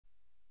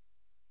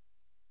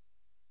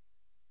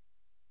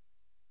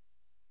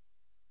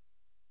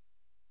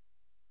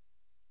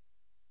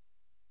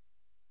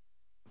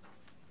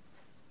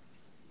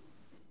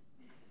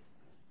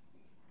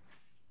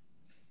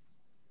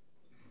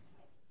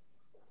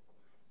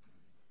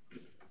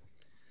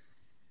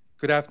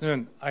Good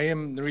afternoon. I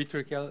am Nury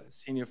Turkel,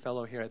 Senior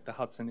Fellow here at the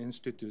Hudson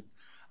Institute.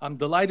 I'm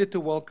delighted to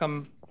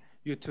welcome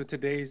you to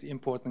today's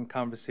important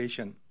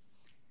conversation.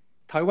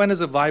 Taiwan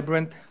is a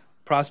vibrant,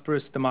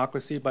 prosperous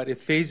democracy, but it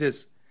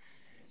faces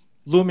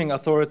looming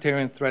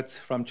authoritarian threats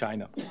from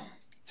China.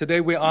 Today,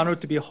 we're honored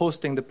to be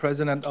hosting the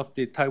President of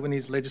the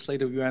Taiwanese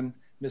Legislative Yuan,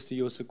 Mr.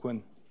 You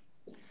Si-kun.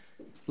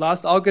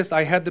 Last August,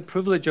 I had the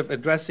privilege of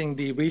addressing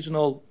the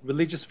Regional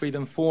Religious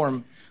Freedom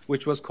Forum,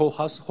 which was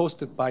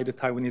co-hosted by the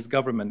Taiwanese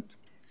government.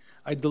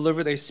 I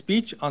delivered a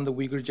speech on the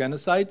Uyghur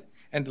genocide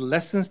and the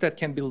lessons that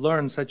can be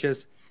learned, such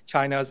as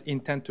China's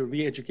intent to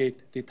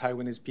re-educate the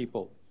Taiwanese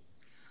people.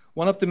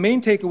 One of the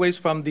main takeaways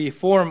from the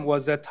forum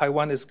was that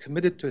Taiwan is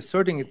committed to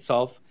asserting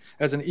itself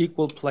as an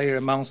equal player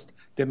amongst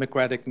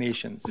democratic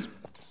nations.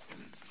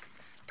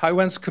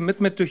 Taiwan's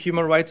commitment to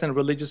human rights and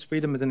religious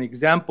freedom is an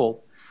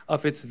example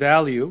of its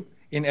value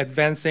in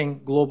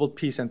advancing global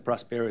peace and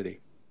prosperity.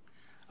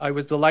 I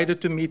was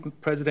delighted to meet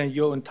President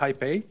You in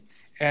Taipei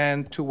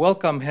and to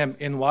welcome him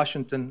in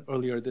Washington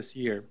earlier this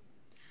year.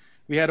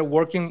 We had a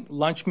working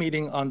lunch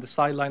meeting on the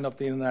sideline of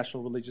the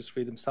International Religious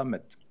Freedom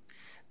Summit.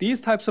 These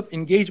types of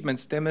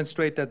engagements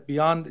demonstrate that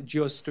beyond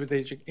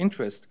geostrategic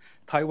interest,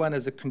 Taiwan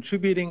is a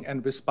contributing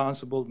and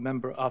responsible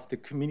member of the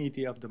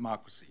community of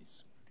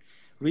democracies.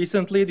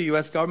 Recently, the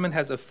US government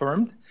has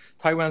affirmed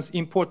Taiwan's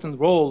important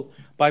role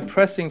by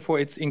pressing for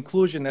its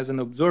inclusion as an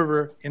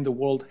observer in the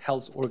World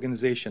Health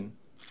Organization.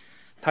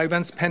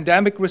 Taiwan's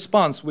pandemic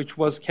response, which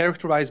was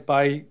characterized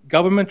by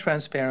government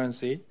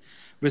transparency,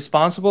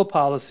 responsible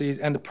policies,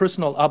 and the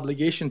personal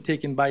obligation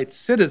taken by its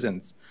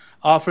citizens,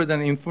 offered an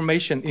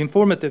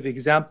informative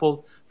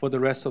example for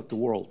the rest of the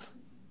world.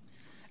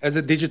 As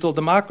a digital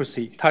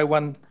democracy,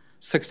 Taiwan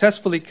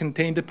successfully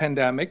contained the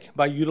pandemic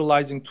by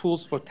utilizing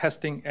tools for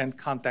testing and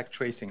contact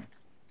tracing.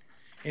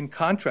 In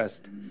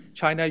contrast,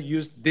 China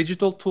used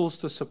digital tools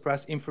to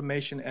suppress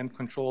information and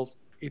control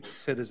its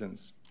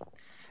citizens.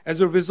 As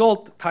a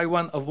result,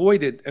 Taiwan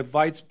avoided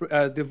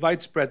the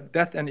widespread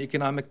death and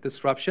economic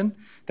disruption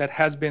that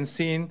has been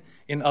seen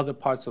in other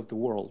parts of the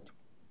world.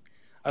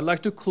 I'd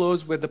like to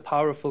close with a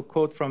powerful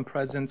quote from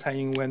President Tsai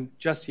Ing-wen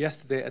just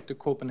yesterday at the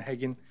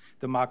Copenhagen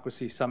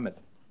Democracy Summit.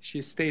 She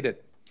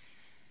stated,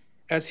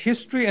 "As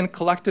history and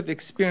collective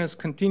experience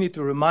continue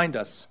to remind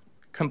us,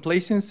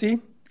 complacency,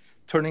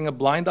 turning a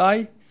blind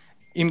eye,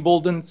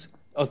 emboldens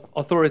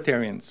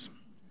authoritarians.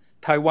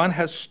 Taiwan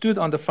has stood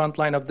on the front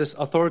line of this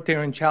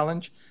authoritarian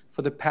challenge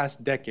for the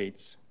past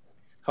decades.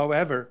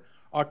 However,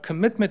 our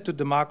commitment to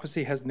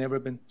democracy has never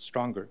been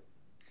stronger."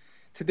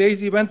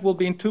 Today's event will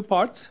be in two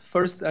parts.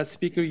 First,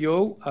 Speaker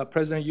You,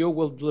 President You,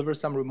 will deliver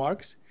some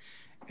remarks,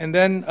 and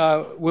then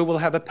we will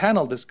have a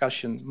panel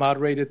discussion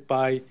moderated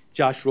by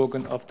Josh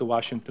Rogin of the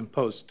Washington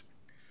Post.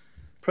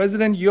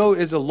 President You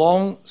is a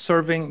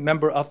long-serving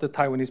member of the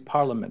Taiwanese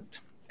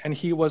Parliament, and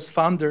he was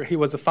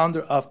a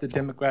founder of the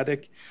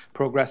Democratic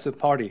Progressive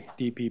Party,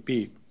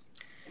 DPP.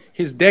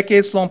 His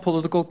decades-long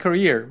political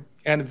career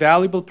and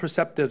valuable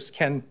perspectives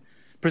can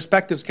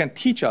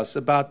teach us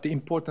about the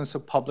importance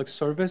of public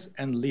service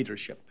and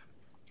leadership.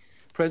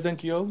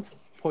 President You,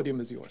 podium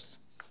is yours.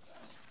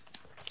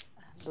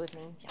 轮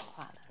您讲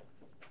话了。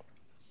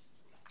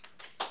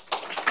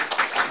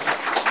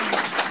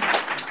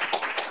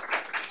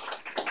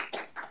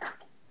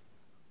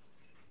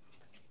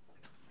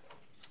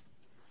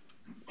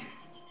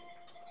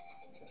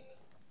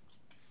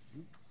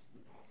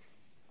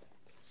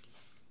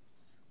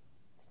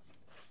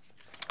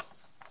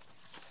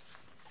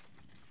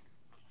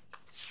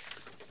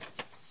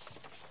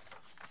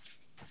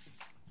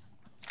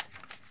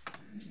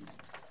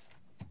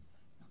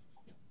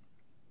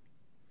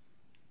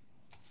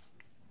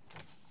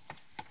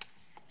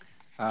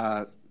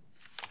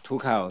涂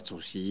考主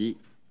席，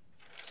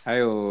还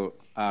有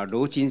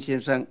罗金先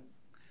生，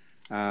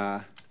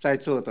在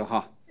座的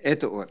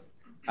Edward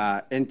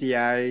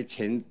NDI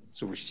前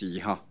主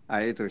席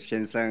Edward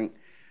先生，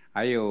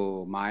还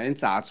有马恩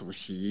杂主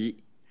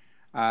席，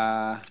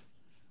还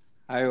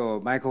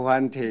有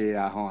Michael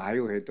Hunt 还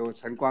有很多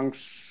陈光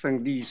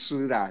胜律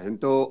师啦，很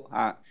多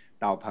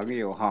老朋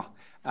友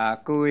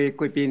各位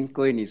贵宾、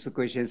各位女士、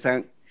各位先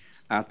生，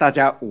大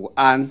家午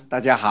安，大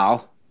家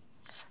好。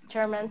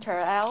Chairman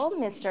Turkel,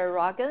 Mr.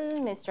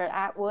 Rogin, Mr.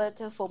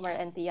 Atwood, former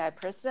NDI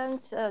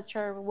President,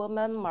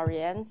 Chairwoman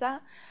Marianza,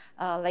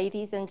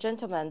 ladies and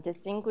gentlemen,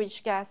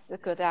 distinguished guests,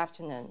 good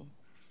afternoon.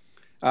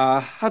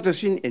 哈德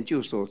逊研究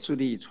所致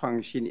力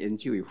创新研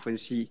究与分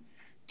析，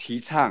提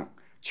倡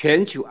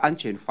全球安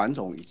全、繁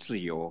荣与自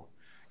由，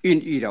孕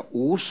育了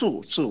无数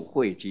智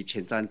慧及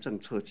前瞻政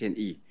策建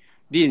议，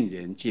令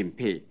人敬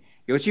佩。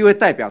有机会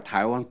代表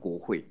台湾国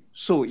会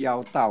受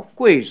邀到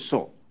贵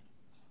所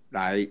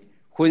来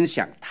分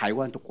享台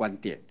湾的观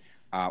点，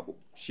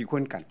喜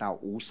坤感到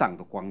无上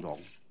的光荣。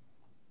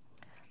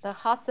The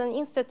Hudson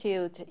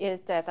Institute is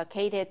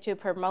dedicated to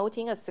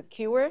promoting a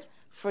secure,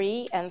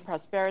 free, and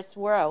prosperous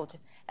world,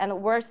 and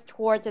works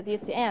toward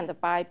this end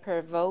by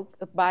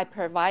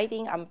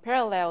providing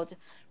unparalleled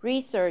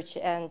research,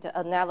 and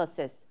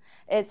analysis.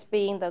 It's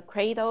been the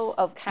cradle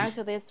of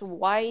countless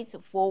wise,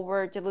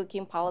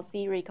 forward-looking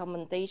policy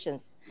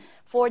recommendations.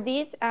 For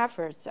these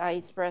efforts, I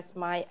express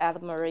my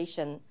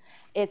admiration.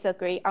 It's a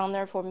great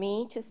honor for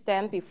me to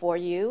stand before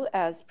you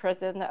as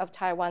President of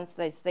Taiwan's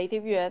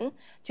Legislative Yuan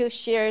to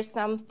share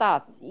some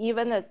thoughts,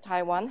 even as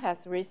Taiwan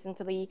has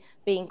recently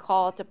been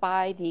called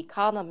by The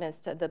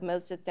Economist the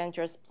most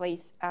dangerous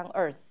place on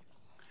earth.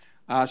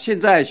 现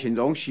在请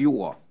容许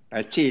我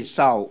来介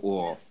绍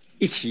我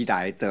一起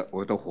来的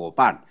我的伙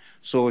伴。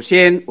首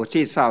先，我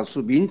介绍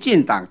是民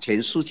进党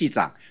前书记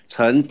长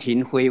陈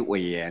廷辉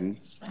委员。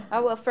I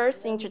will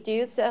first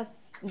introduce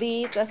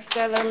these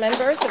stellar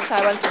members of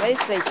Taiwan's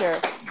legislature.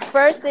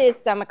 First is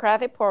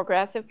Democratic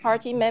Progressive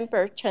Party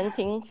member Chen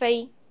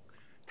Ting-fei.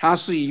 他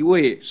是一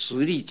位实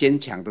力坚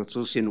强的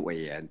资深委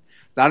员。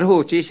然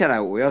后接下来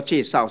我要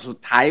介绍是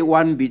台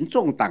湾民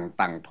众党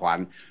党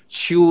团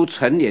邱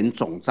成元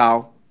总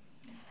召。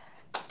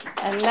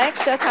And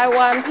next,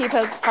 Taiwan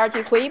People's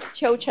Party Whip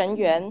Qiu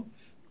Chenyuan.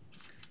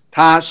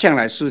 他向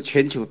来是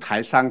全球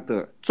台商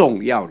的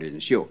重要领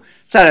袖。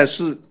再来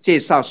是介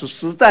绍是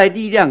时代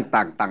力量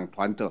党党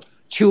团的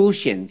邱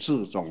显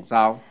智总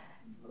召。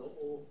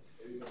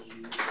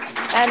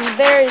And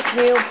there is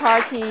new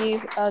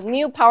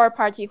Power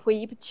Party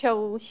Whip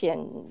Qiu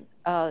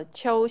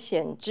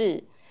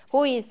Xianzhi,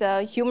 who is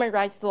a human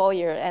rights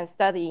lawyer and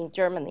study in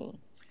Germany.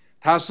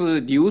 他是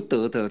留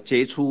德的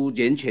杰出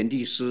人权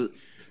律师。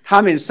他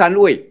们三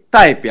位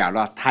代表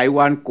了台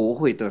湾国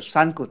会的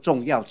3个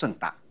重要政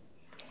党。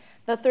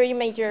The three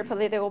major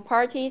political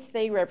parties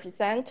they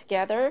represent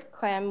together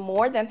claim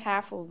more than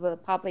half of the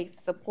public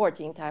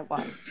support in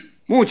Taiwan.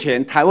 目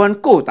前，台湾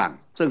各党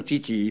正积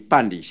极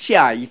办理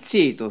下一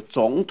届的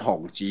总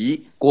统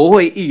及国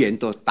会议员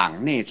的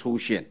党内初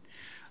选。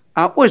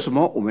为什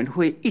么我们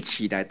会一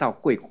起来到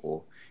贵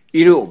国？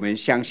因为我们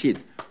相信，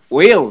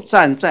唯有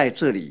站在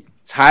这里，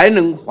才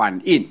能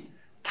反映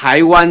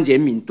台湾人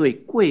民对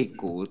贵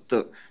国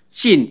的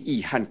敬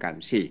意和感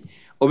谢。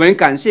我们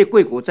感谢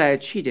贵国在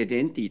去年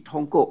年底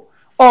通过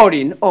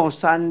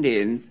2023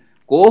年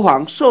国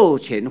防授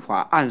权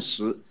法案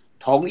时，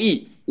同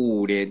意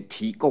5年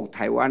提供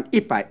台湾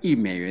100亿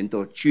美元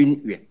的军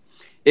援，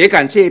也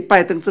感谢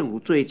拜登政府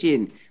最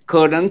近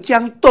可能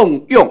将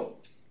动用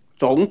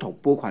总统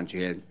拨款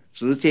权，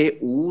直接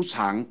无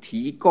偿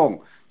提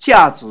供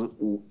价值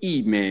5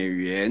亿美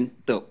元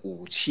的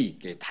武器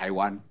给台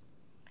湾。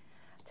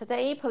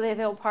Today,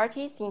 political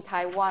parties in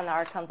Taiwan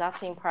are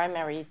conducting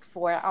primaries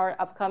for our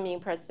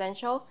upcoming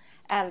presidential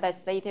and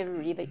legislative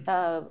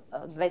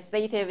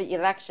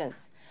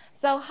elections.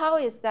 So how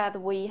is that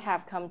we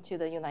have come to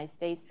the United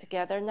States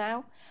together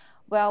now?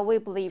 Well, we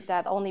believe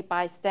that only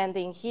by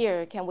standing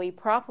here can we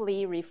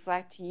properly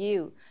reflect to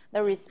you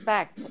the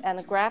respect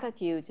and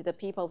gratitude the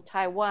people of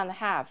Taiwan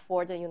have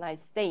for the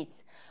United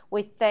States.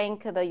 We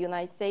thank the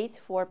United States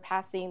for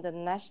passing the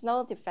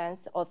National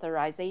Defense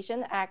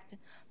Authorization Act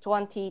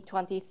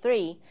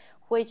 2023,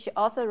 which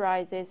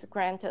authorizes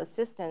grant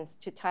assistance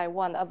to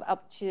Taiwan of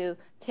up to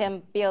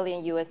 $10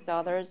 billion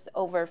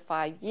over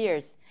 5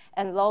 years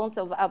and loans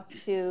of up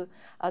to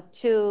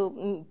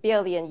 $2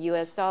 billion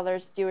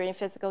during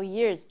fiscal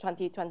years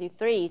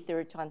 2023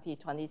 through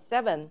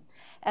 2027.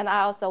 And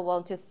I also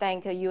want to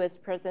thank U.S.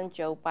 President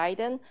Joe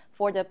Biden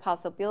for the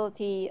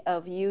possibility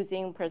of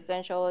using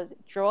presidential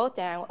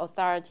drawdown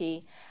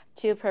authority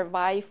to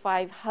provide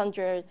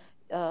 $500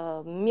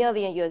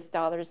 million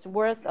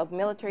worth of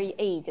military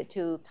aid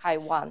to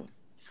Taiwan.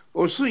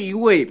 我是一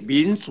位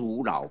民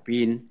族老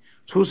兵，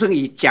出生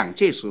于蒋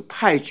介石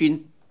派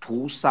军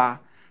屠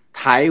杀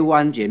台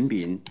湾人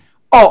民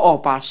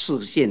228事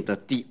件的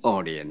第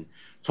2年，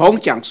从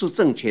蒋氏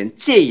政权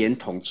戒严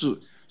统治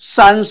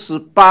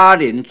38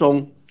年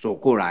中走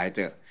过来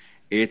的，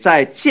也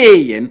在戒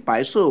严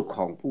白色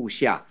恐怖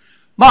下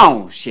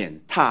冒险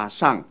踏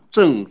上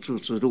政治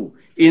之路。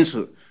因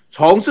此，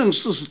从政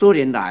40多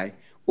年来，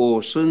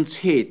我深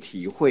切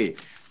体会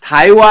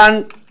台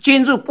湾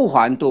今日不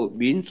凡的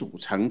民主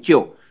成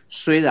就，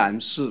虽然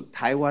是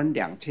台湾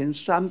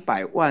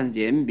2300万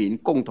人民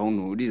共同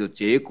努力的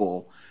结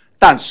果，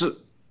但是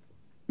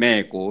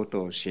美国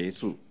的协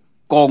助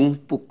功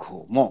不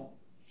可没。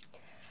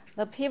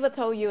The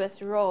pivotal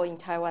U.S. role in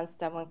Taiwan's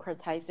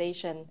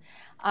democratization.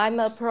 I'm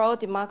a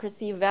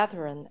pro-democracy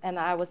veteran, and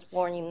I was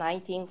born in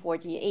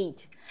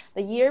 1948,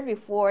 the year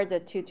before the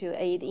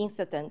 228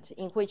 incident,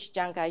 in which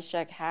Chiang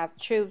Kai-shek had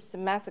troops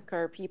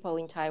massacre people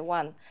in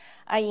Taiwan.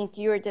 I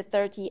endured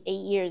 38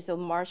 years of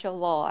martial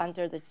law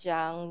under the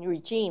Chiang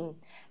regime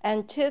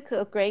and took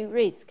a great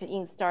risk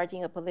in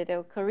starting a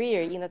political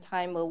career in a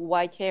time of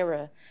white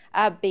terror.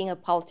 I've been a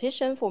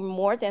politician for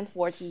more than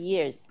 40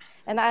 years,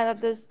 and I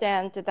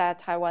understand that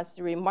Taiwan's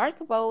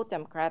remarkable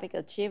democratic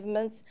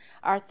achievements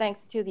are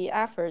thanks to the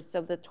efforts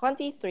of the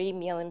 23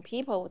 million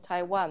people of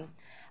Taiwan.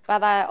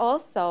 But I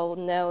also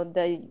know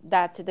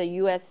that the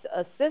U.S.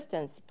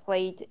 assistance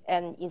played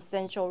an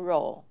essential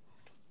role.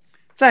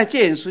 在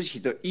戒严时期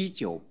的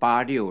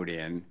1986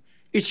年，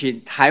一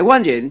群台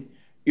湾人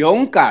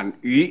勇敢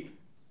于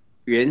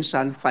圆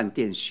山饭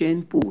店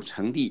宣布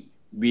成立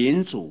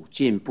民主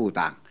进步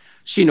党。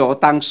幸而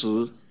当时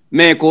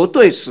美国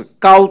对此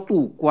高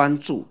度关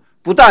注，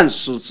不但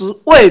使之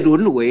未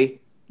沦为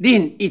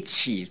另一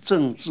起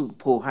政治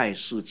迫害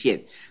事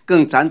件，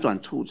更辗转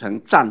促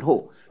成战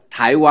后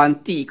台湾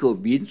第一个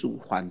民主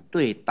反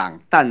对党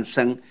诞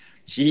生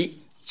及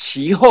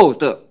其后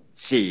的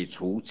解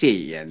除戒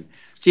严。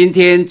今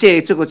天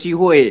借这个机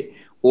会，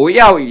我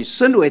要以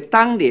身为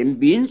当年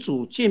民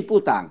主进步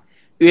党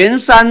圆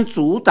山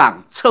组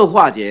党策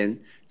划人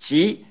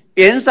及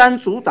圆山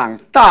组党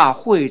大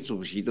会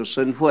主席的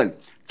身份，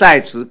在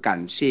此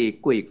感谢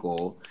贵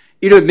国，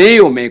因为没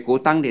有美国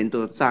当年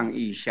的仗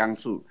义相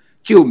助，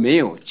就没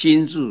有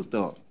今日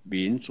的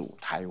民主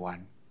台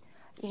湾。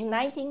In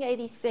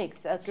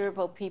 1986, a group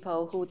of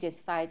people who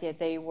decided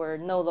they were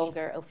no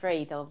longer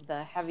afraid of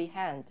the heavy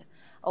hand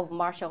of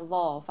martial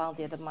law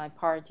founded my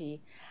party,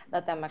 the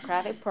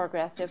Democratic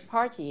Progressive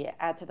Party,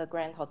 at the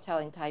Grand Hotel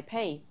in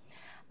Taipei.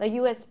 The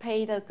U.S.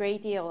 paid a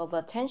great deal of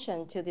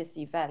attention to this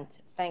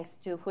event, thanks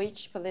to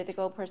which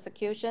political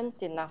persecution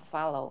did not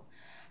follow.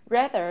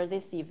 Rather,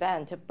 this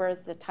event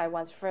birthed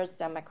Taiwan's first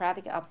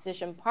democratic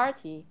opposition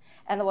party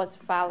and was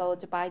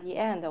followed by the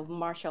end of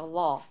martial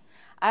law.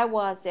 I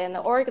was an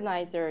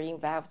organizer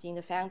involved in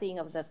the founding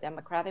of the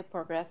Democratic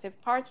Progressive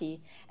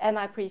Party, and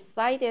I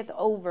presided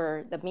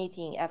over the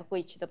meeting at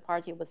which the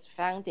party was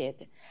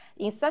founded.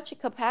 In such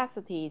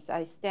capacities,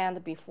 I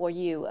stand before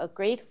you a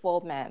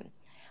grateful man.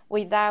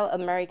 Without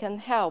American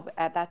help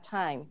at that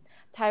time,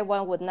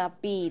 Taiwan would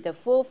not be the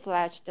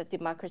full-fledged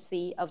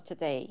democracy of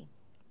today.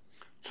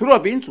 除了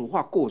民主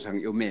化过程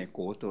有美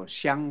国的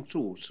相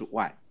助之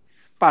外，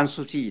半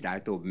世纪以来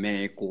的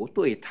美国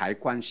对台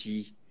关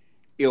系，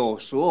有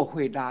时候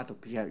会拉得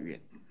比较远，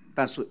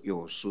但是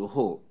有时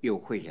候又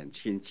会很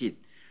亲近。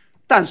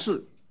但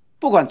是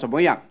不管怎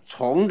么样，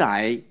从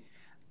来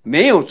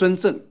没有真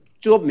正，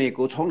就美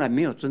国从来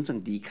没有真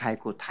正离开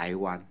过台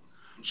湾。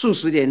数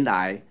十年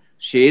来，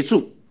协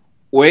助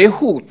维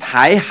护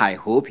台海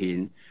和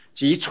平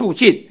及促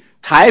进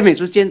台美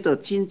之间的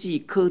经济、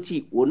科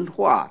技、文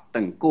化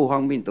等各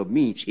方面的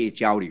密切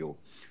交流。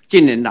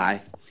近年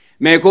来，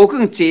美国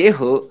更结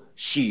合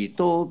许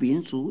多民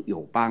主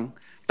友邦，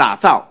打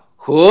造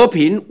和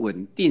平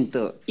稳定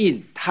的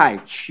印太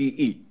区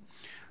域，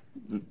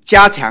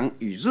加强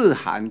与日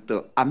韩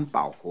的安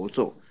保合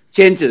作，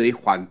坚决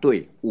反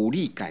对武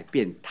力改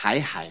变台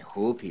海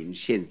和平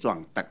现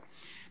状等。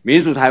民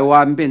主台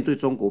湾面对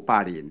中国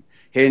霸凌，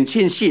很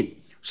庆幸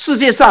世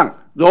界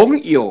上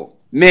仍有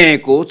美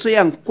国这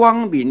样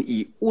光明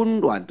与温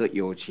暖的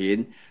友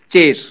情。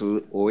借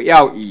此，我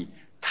要以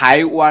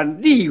台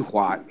湾立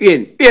法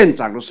院院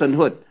长的身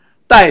份，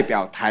代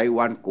表台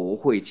湾国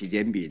会及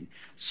人民，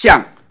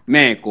向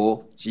美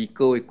国及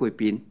各位贵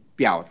宾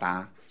表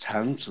达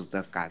诚挚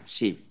的感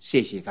谢。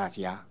谢谢大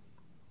家。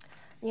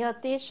In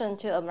addition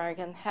to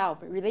American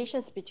help,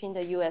 relations between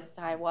the U.S.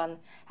 and Taiwan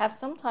have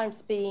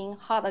sometimes been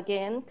hot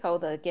again,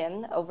 cold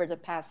again over the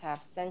past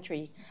half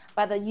century,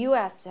 but the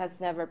U.S. has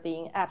never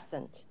been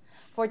absent.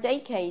 For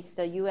decades,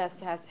 the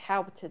U.S. has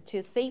helped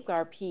to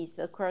safeguard peace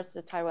across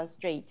the Taiwan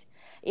Strait.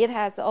 It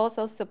has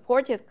also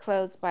supported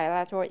close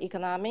bilateral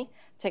economic,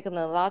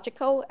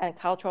 technological, and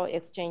cultural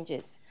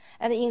exchanges.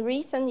 And in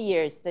recent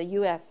years, the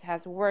U.S.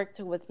 has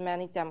worked with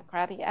many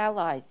democratic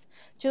allies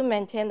to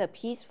maintain a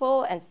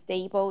peaceful and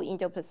stable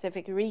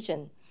Indo-Pacific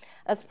region.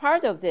 As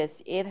part of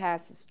this, it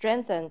has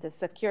strengthened the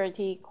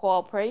security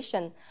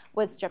cooperation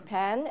with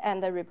Japan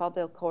and the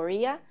Republic of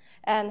Korea,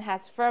 and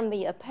has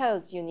firmly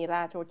opposed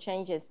unilateral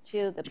changes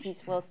to the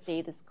peaceful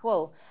status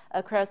quo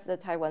across the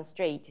Taiwan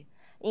Strait.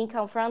 In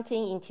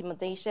confronting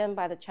intimidation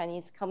by the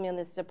Chinese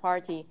Communist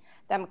Party,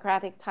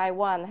 Democratic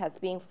Taiwan has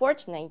been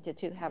fortunate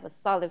to have a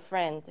solid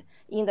friend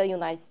in the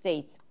United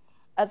States.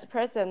 As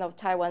president of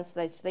Taiwan's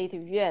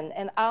Legislative Yuan,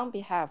 and on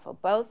behalf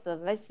of both the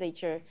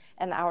legislature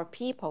and our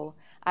people,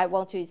 I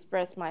want to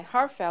express my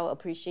heartfelt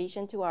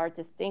appreciation to our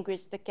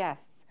distinguished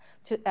guests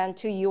and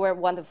to your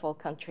wonderful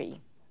country.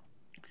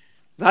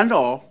 然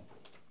而，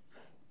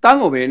当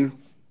我们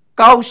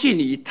高兴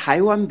于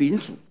台湾民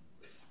主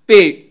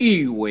被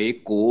誉为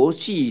国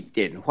际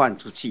典范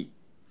之际，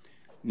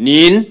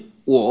您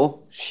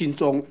我心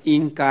中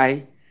应该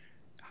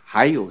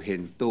还有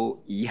很多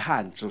遗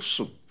憾之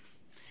事。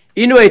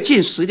因为近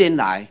10年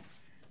来，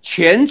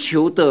全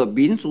球的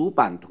民主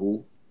版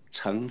图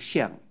呈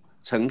现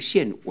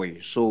萎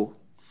缩，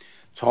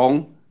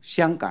从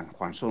香港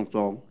反送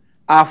中、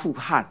阿富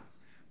汗、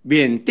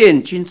缅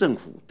甸军政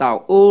府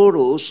到俄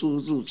罗斯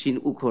入侵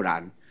乌克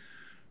兰，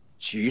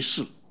局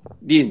势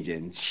令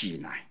人气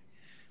馁。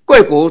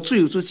贵国自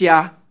由之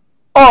家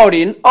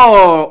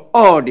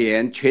2022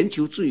年全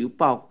球自由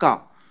报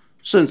告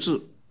甚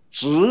至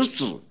直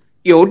指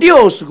有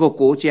60个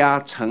国家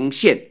呈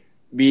现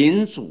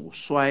民主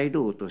衰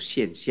落的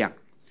现象，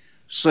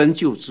深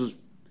究之，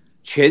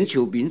全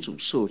球民主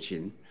社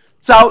群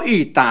遭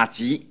遇打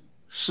击，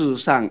事实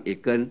上也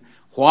跟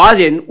华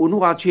人文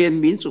化圈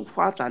民主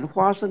发展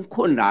发生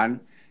困难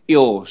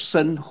有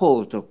深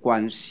厚的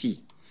关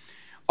系，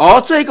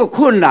而这个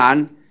困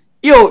难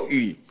又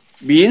与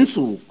民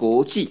主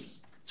国际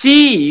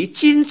基于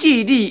经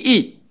济利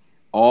益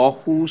而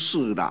忽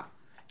视了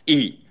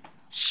以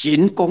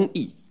行公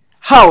益、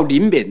好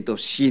人民的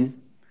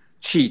心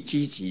去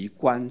积极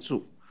关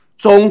注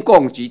中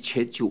共及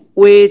全球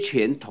威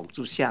权统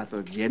治下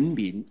的人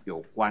民有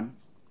关。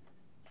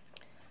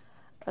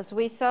As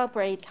we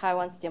celebrate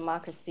Taiwan's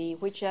democracy,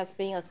 which has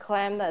been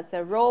acclaimed as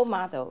a role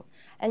model,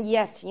 and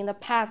yet in the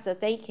past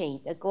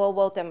decade, the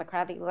global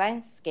democratic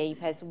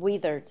landscape has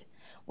withered.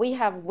 We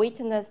have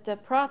witnessed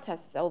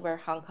protests over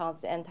Hong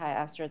Kong's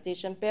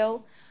anti-extradition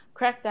bill,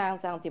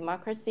 crackdowns on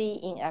democracy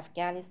in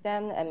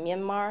Afghanistan and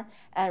Myanmar,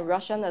 and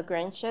Russian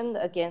aggression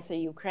against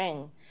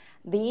Ukraine.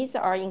 These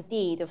are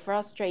indeed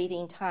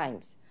frustrating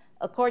times.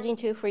 According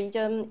to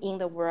Freedom in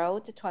the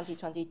World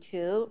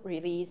 2022,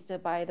 released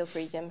by the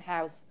Freedom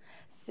House,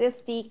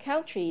 60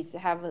 countries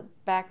have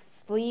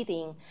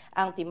backsliding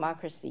on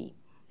democracy.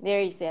 There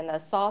is an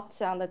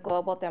assault on the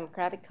global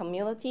democratic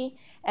community,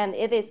 and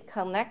it is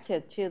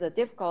connected to the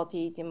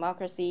difficulty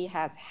democracy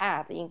has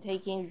had in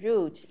taking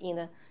root in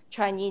the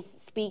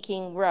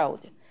Chinese-speaking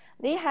world.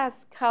 This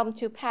has come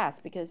to pass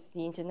because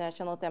the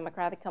international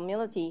democratic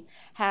community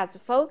has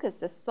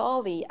focused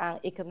solely on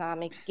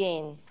economic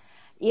gain.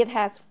 It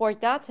has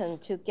forgotten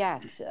to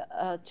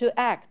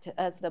act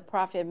as the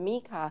prophet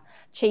Micah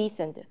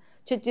chastened,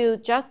 to do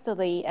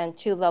justly and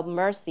to love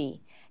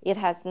mercy. It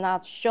has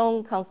not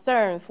shown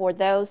concern for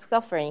those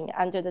suffering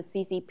under the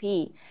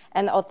CCP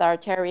and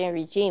authoritarian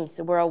regimes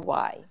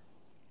worldwide.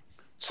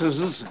 此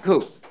时此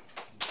刻，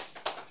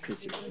谢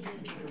谢。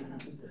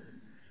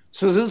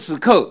此时此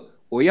刻，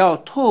我要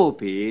特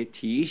别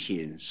提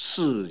醒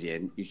世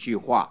人一句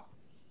话：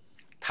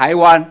台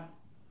湾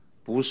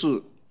不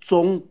是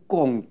中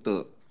共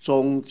的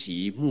终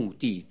极目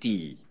的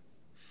地，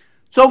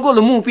中共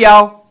的目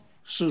标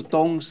是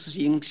东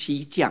兴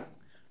西降，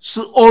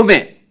是欧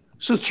美，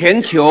是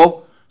全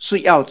球，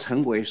是要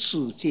成为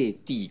世界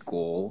帝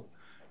国。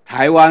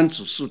台湾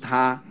只是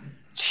他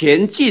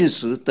前进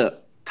时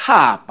的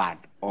踏板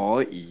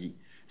而已。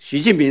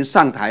习近平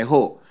上台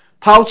后，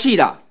抛弃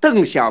了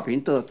邓小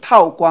平的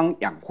韬光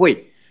养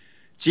晦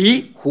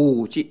及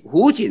胡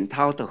锦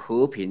涛的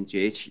和平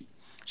崛起，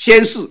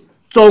宣示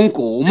中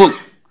国梦，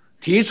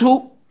提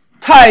出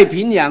太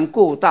平洋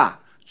够大，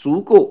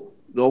足够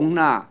容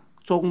纳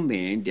中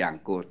美两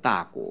个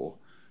大国。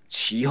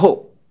其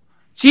后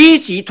积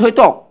极推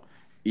动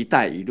“一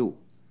带一路”，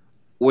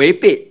违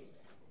背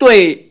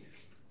对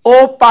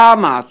奥巴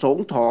马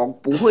总统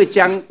不会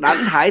将南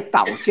海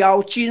岛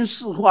礁军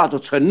事化的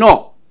承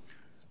诺，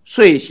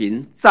遂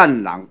行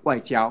战狼外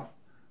交，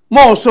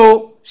没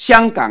收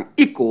香港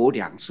一国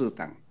两制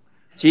等。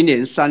今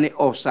年3月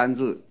23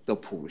日的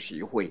普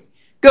习会，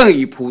更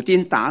与普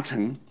丁达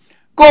成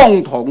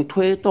共同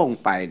推动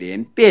百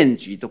年变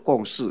局的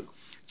共识，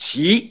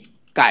其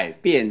改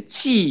变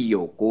既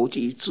有国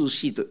际秩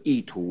序的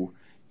意图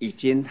已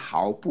经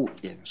毫不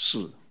掩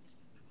饰。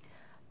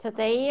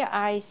Today,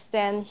 I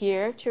stand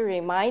here to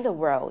remind the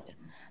world,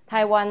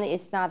 Taiwan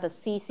is not the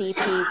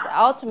CCP's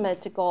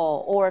ultimate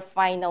goal or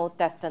final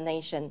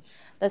destination.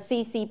 The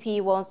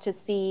CCP wants to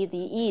see the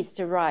East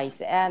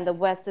rise and the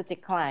West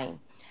decline.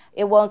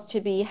 It wants to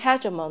be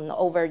hegemon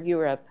over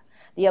Europe,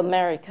 the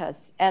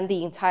Americas, and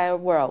the entire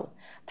world.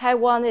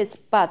 Taiwan is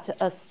but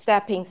a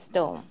stepping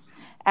stone.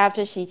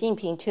 After Xi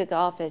Jinping took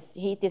office,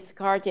 he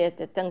discarded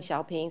Deng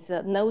Xiaoping's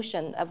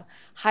notion of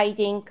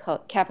hiding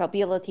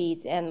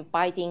capabilities and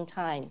biding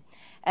time,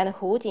 and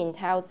Hu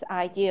Jintao's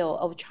ideal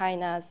of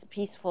China's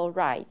peaceful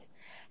rise.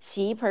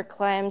 Xi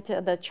proclaimed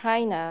the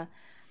China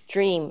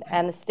dream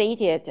and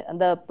stated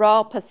the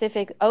broad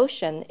Pacific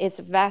Ocean is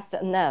vast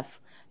enough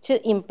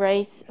to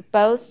embrace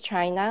both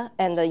China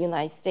and the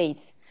United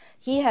States.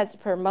 He has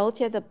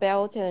promoted the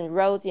Belt and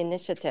Road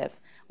Initiative,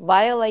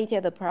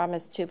 violated the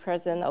promise to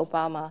President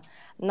Obama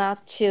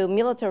not to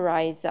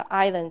militarize the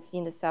islands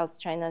in the South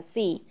China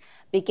Sea,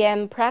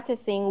 began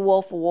practicing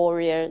wolf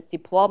warrior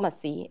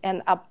diplomacy,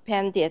 and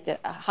upended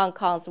Hong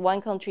Kong's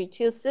one country,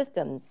 two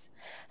systems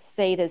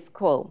status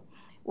quo.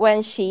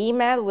 When Xi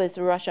met with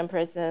Russian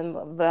President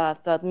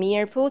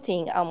Vladimir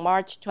Putin on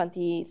March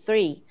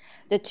 23,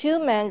 the two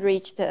men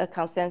reached a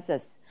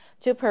consensus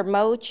to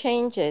promote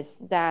changes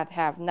that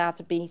have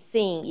not been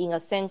seen in a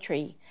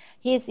century.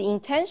 His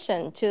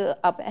intention to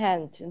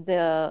upend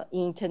the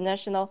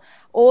international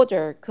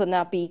order could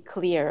not be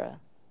clearer.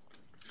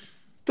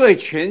 对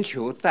全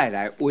球带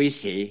来威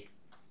胁，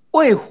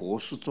为何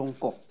是中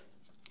共，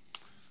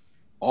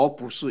而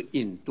不是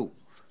印度？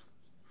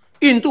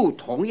印度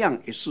同样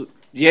也是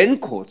人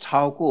口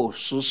超过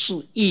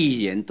14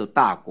亿人的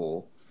大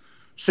国，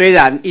虽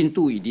然印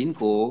度与邻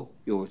国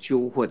有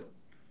纠纷，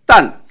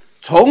但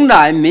从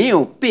来没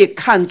有被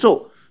看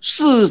作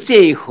世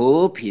界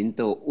和平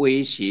的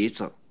威胁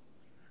者。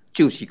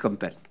究其根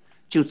本，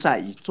就在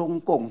于中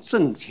共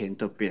政权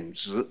的贬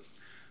值。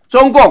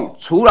中共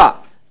除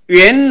了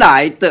原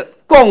来的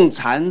共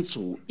产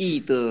主义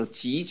的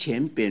极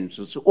权贬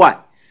值之外，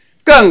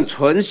更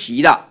承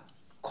袭了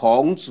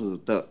孔子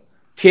的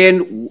天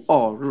无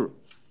二日，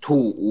土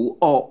无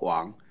二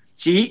王，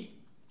即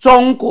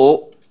中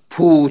国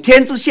普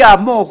天之下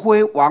莫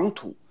非王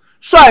土，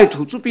率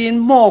土之滨，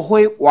莫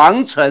非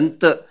王臣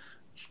的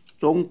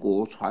中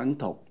国传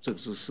统政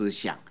治思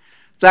想，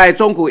在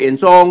中国眼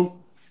中，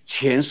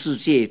全世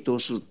界都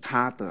是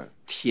他的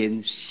天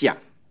下。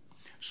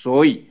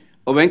所以，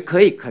我们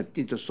可以肯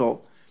定的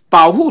说，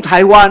保护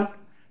台湾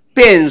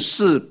便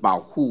是保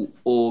护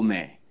欧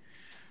美，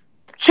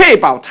确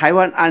保台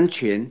湾安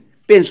全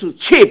便是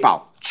确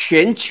保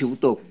全球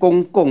的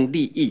公共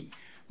利益。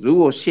如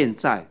果现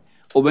在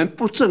我们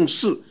不正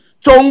视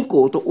中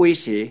国的威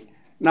胁，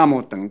那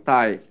么等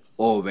待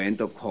我们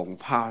的恐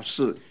怕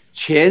是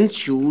全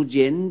球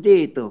人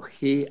类的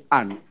黑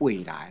暗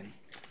未来。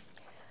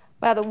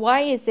But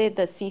why is it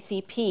the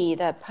CCP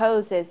that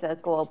poses a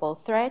global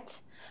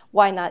threat?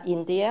 Why not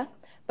India?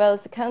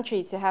 Both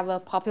countries have a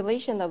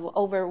population of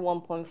over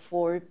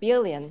 1.4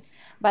 billion,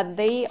 but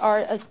they are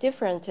as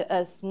different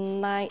as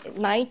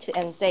night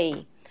and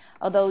day.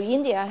 Although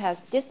India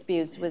has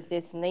disputes with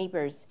its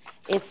neighbors,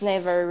 it's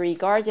never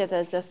regarded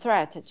as a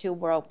threat to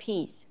world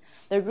peace.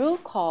 The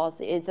root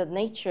cause is the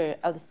nature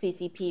of the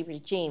CCP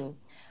regime,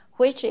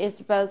 which is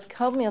both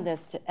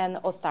communist and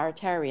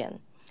authoritarian.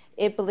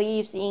 It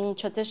believes in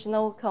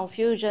traditional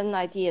Confucian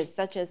ideas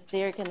such as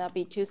there cannot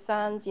be two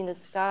suns in the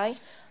sky,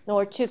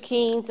 nor two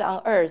kings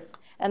on earth,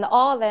 and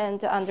all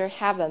land under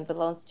heaven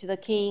belongs to the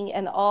king,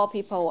 and all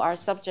people are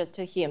subject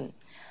to him.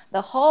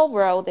 The whole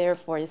world,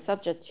 therefore, is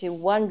subject to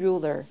one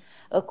ruler.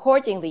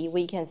 Accordingly,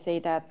 we can say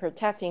that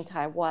protecting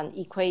Taiwan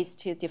equates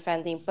to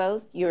defending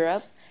both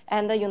Europe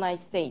and the United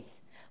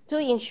States. To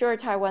ensure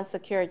Taiwan's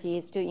security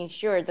is to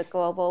ensure the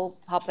global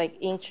public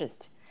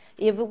interest.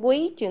 If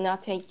we do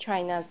not take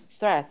China's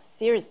threats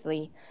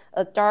seriously,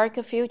 a dark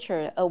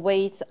future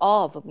awaits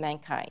all of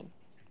mankind.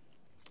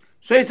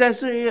 所以在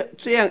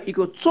这样一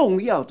个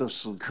重要的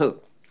时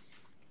刻，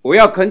我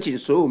要恳请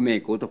所有美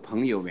国的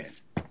朋友们，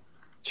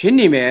请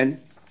你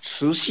们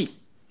持续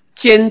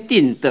坚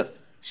定的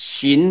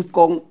行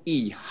公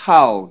义、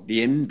好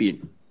怜悯，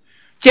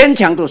坚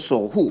强的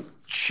守护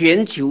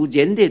全球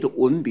人类的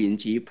文明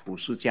及普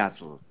世价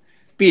值，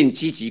并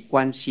积极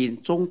关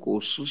心中国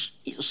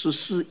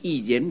14亿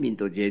人民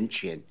的人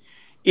权，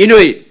因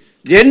为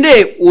人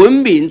类文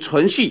明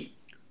存续，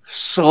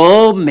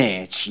舍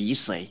美其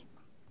谁？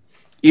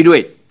因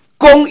为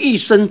公义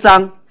伸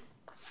张，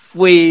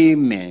非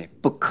美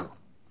不可。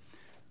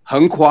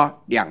横跨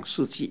2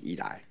世纪以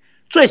来，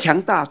最强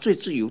大、最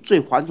自由、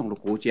最繁荣的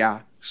国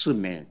家是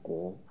美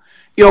国，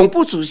永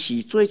不止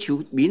息追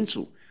求民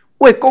主、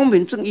为公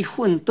平正义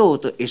奋斗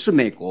的也是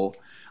美国。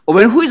我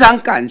们非常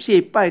感谢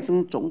拜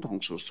登总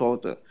统所说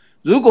的：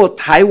如果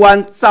台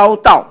湾遭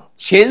到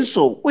前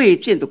所未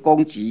见的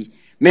攻击，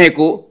美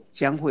国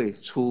将会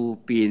出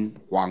兵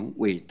防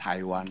卫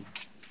台湾。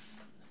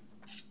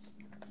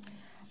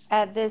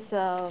At this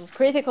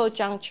critical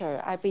juncture,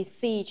 I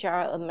beseech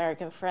our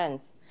American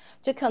friends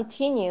to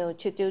continue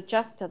to do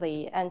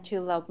justly and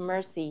to love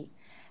mercy,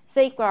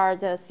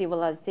 safeguard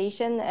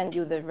civilization and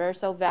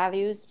universal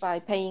values by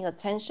paying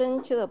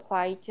attention to the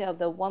plight of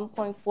the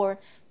 1.4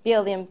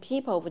 billion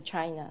people of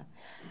China,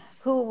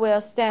 who will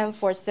stand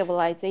for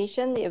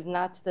civilization if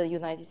not the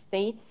United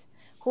States,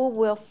 who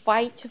will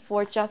fight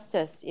for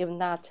justice if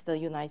not the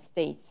United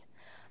States.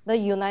 The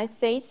United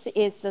States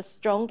is the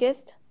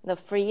strongest, the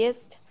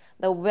freest,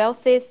 the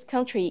wealthiest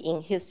country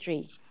in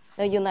history.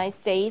 The United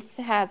States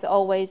has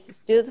always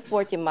stood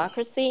for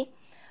democracy,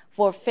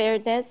 for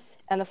fairness,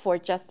 and for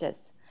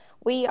justice.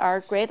 We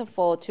are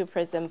grateful to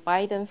President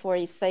Biden for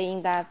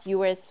saying that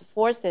U.S.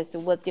 forces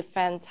would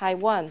defend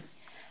Taiwan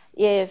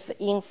if,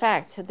 in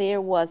fact, there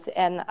was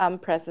an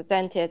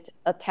unprecedented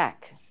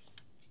attack.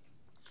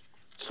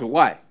 此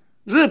外，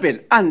日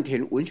本岸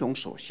田文雄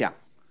首相、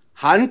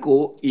韩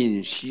国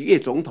尹锡悦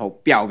总统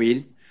表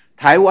明，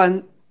台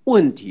湾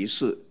问题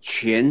是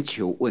全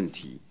球问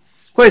题，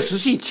会持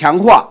续强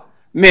化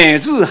美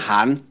日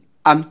韩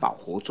安保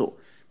合作，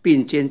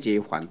并坚决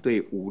反对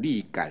武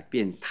力改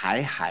变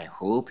台海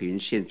和平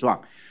现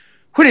状。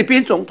菲律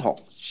宾总统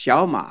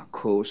小马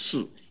可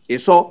斯也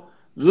说，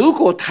如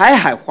果台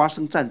海发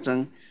生战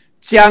争，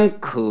将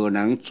可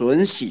能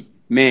准许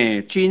美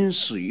军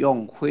使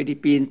用菲律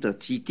宾的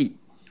基地，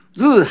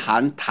日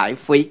韩台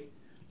菲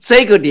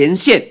这个连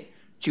线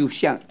就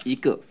像一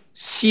个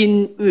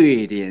新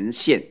月连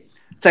线，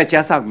再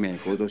加上美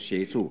国的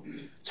协助，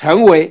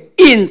成为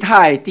印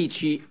太地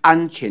区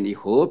安全与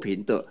和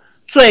平的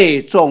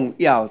最重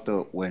要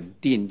的稳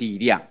定力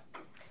量。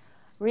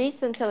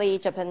Recently,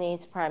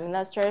 Japanese Prime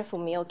Minister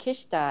Fumio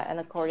Kishida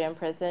and Korean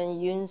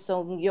President Yoon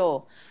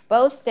Suk-yeol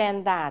both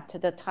stand that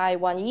the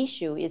Taiwan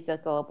issue is a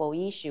global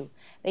issue.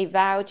 They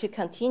vow to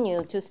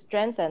continue to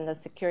strengthen the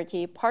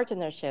security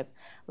partnership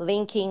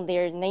linking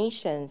their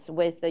nations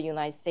with the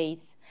United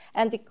States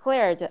and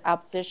declared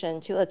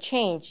opposition to a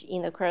change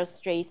in the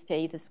cross-strait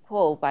status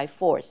quo by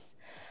force.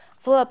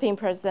 Philippine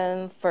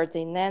President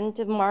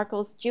Ferdinand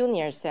Marcos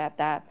Jr. said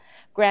that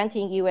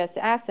granting U.S.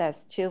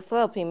 access to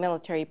Philippine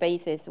military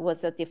bases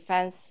was a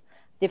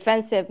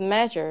defensive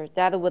measure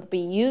that would be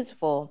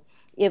useful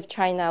if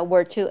China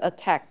were to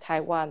attack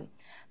Taiwan.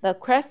 The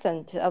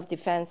crescent of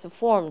defense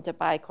formed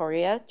by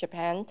Korea,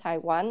 Japan,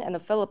 Taiwan, and the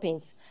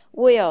Philippines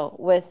will,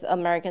 with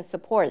American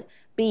support,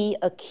 be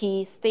a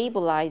key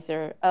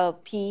stabilizer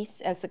of peace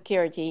and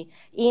security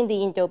in the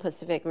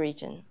Indo-Pacific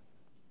region.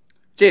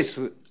 借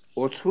此，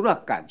我除了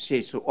感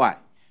谢之外，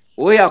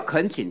我也要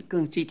恳请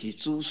更积极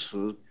支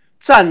持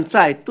站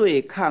在对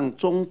抗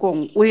中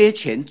共威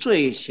权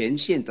最前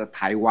线的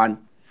台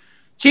湾，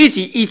积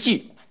极依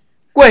据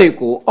贵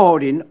国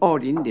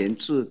2020年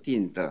制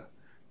定的《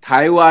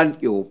台湾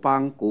友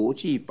邦国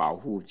际保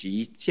护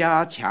及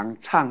加强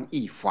倡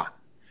议法》，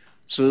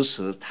支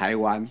持台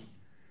湾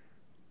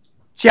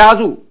加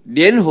入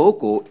联合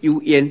国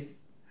UN、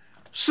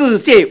世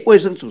界卫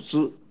生组织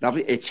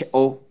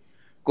WHO、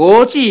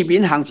国际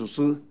民航组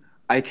织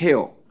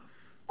ICAO、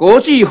国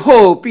际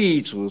货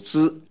币组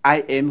织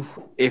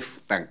IMF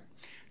等，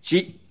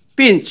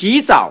并及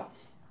早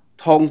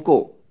通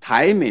过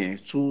台美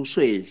租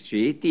税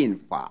协定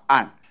法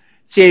案，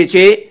解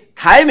决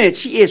台美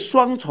企业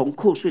双重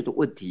课税的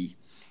问题，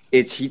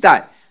也期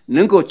待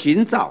能够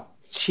尽早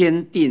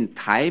签订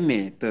台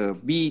美的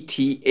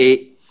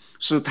VTA，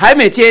 使台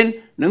美间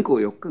能够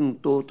有更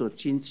多的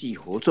经济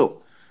合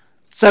作，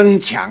增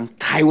强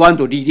台湾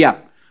的力量，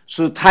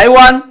使台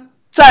湾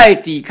在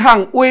抵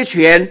抗威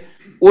权、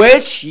维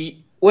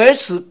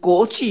持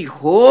国际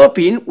和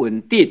平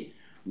稳定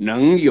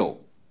能有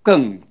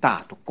更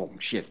大的贡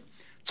献。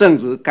正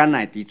如甘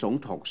乃迪总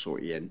统所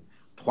言，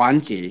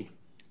团结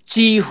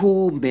几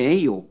乎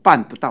没有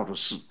办不到的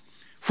事，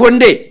分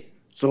裂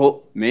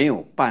则没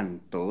有办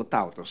得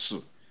到的事。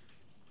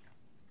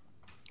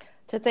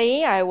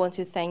Today, I want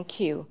to thank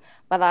you,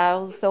 but I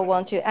also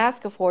want to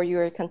ask for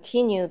your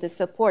continued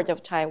support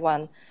of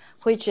Taiwan,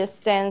 which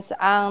stands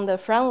on the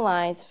front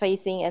lines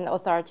facing an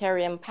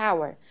authoritarian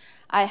power.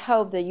 I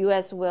hope the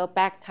U.S. will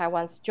back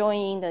Taiwan's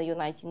joining the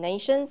United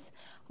Nations,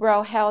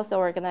 World Health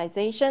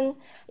Organization,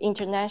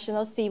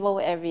 International Civil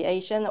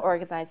Aviation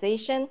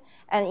Organization,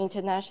 and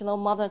International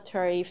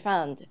Monetary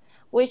Fund,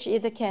 which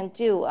it can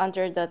do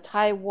under the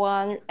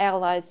Taiwan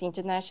Allies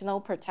International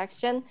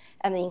Protection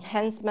and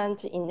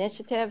Enhancement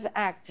Initiative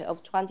Act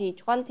of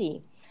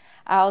 2020.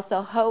 I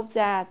also hope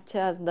that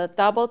the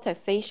double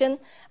taxation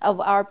of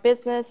our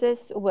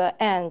businesses will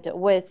end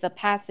with the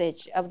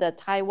passage of the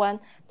Taiwan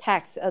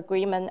Tax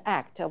Agreement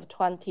Act of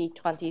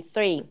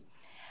 2023.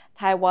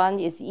 Taiwan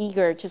is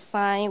eager to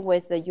sign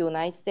with the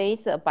United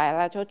States a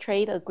bilateral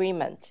trade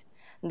agreement.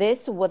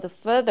 This would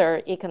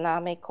further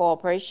economic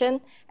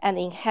cooperation and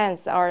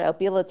enhance our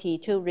ability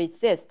to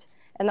resist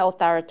an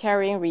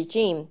authoritarian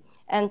regime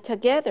and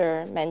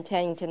together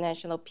maintain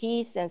international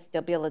peace and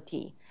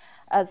stability.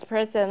 As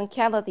President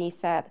Kennedy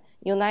said,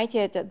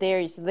 united there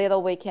is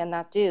little we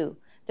cannot do,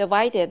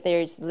 divided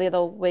there is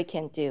little we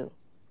can do.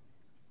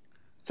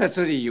 在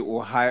这里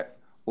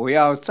我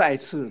要再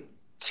次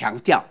强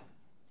调，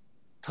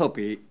特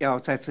别要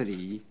在这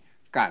里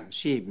感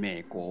谢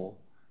美国，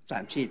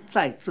感谢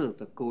在座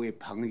的各位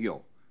朋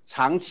友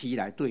长期以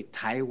来对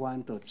台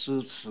湾的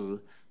支持，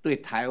对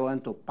台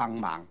湾的帮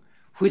忙，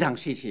非常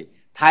谢谢。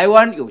台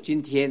湾有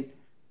今天，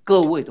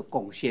各位的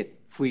贡献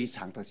非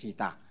常的巨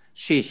大，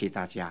谢谢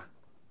大家。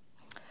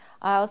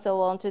I also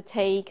want to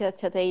take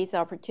today's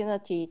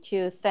opportunity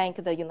to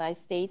thank the United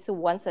States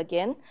once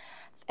again,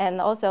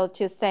 and also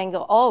to thank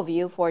all of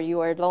you for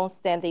your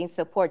long-standing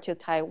support to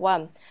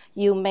Taiwan.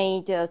 You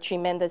made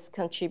tremendous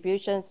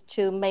contributions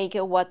to make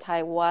what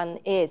Taiwan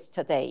is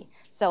today.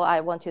 So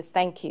I want to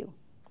thank you.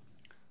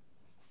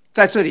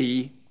 在这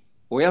里，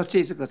我要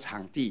借这个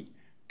场地，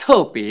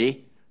特别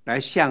来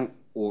向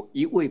我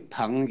一位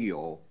朋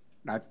友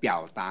来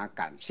表达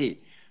感谢。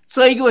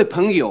这一位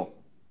朋友，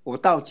我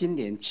到今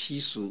年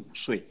75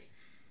岁，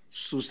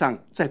事实上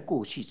在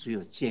过去只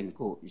有见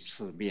过一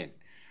次面。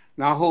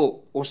然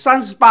后我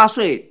38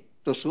岁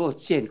的时候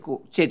见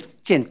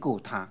过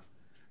他，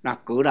那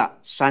隔了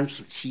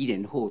37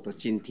年后的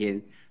今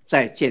天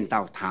再见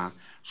到他。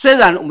虽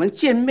然我们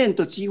见面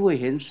的机会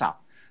很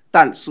少，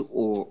但是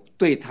我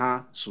对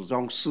他始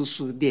终思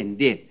思念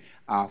念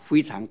啊，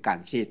非常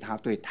感谢他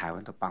对台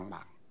湾的帮忙。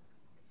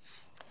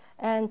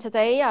And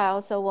today, I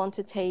also want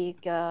to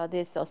take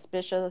this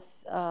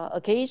auspicious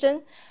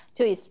occasion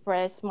to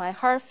express my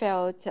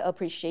heartfelt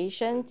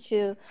appreciation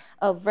to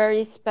a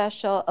very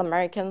special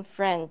American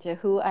friend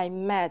who I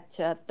met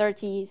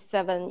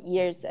 37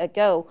 years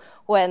ago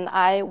when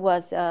I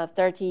was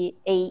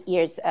 38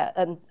 years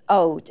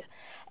old.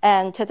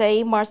 And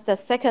today marks the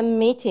second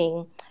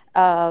meeting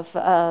of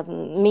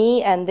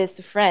me and this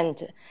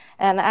friend.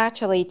 And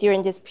actually,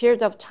 during this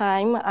period of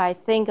time, I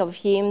think of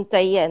him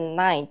day and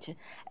night.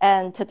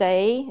 And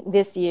today,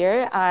 this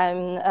year,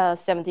 I'm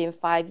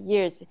 75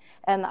 years,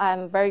 and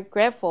I'm very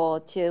grateful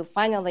to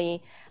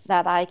finally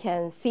that I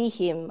can see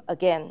him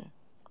again.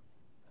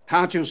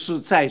 他就是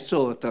在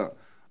座的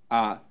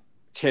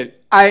前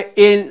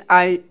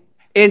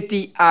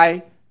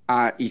NDI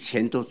以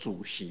前的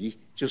主席，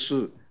就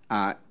是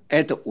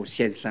Edward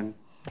先生。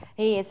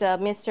He is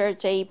Mr.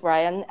 J.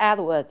 Brian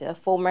Edward,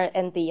 former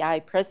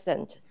NDI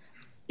president.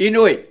 因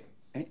为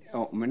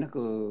我们那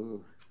个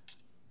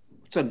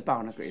政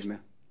报那个有没有？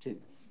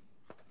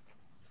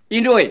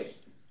因为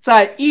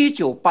在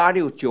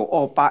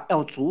1986-928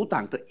要阻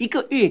挡的1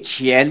个月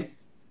前，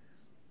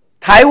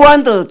台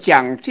湾的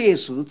蒋介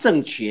石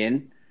政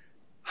权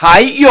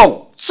还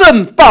用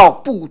政报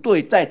部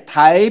队在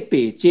台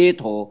北街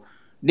头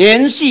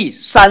连续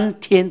3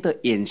天的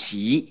演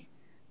习。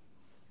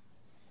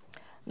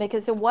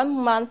Because 1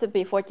 month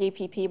before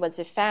DPP was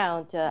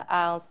found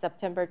on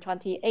September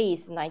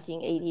 28th,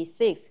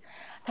 1986,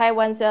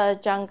 Taiwan's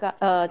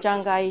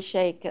Chiang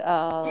Kai-shek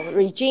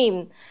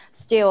regime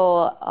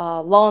still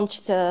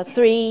launched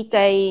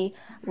 3-day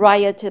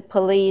riot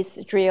police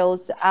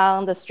drills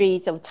on the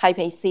streets of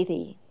Taipei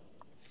City.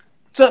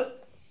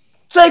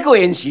 这个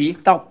演习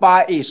到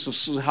8月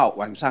14号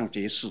晚上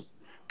结束。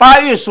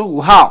8月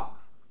15号，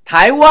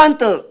台湾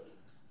的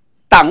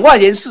党外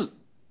人士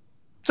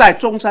在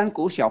中山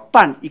国小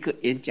办一个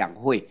演讲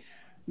会，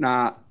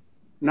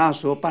那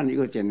时候办一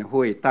个演讲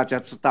会，大家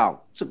知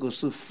道这个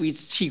是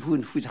气氛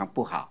非常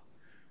不好，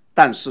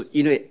但是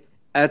因为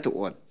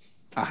Edward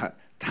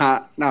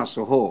他那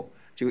时候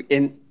就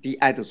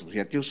NDI 的主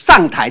席就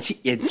上台去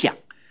演讲，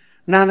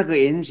那个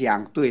演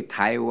讲对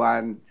台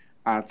湾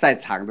在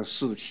场的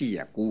士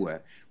气鼓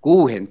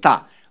舞很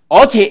大，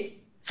而且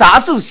杂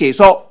志写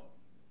说，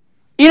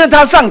因为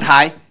他上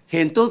台，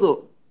很多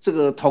的这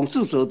个统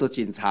治者的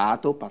警察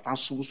都把他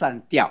疏散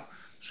掉，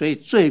所以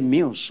最没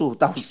有受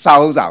到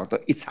骚扰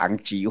的一场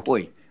集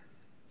会。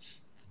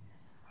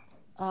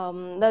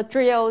The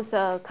drills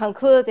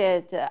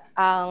concluded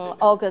on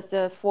August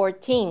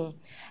 14,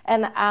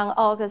 and on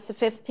August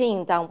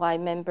 15, Dangwai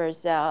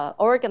members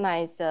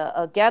organized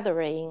a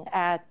gathering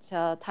at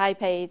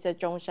Taipei's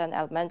Zhongshan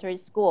Elementary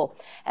School.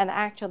 And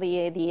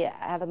actually, the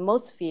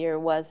atmosphere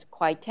was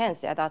quite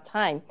tense at that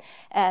time.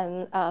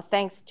 And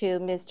thanks to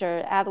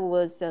Mr.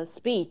 Atwood's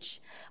speech,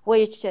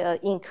 which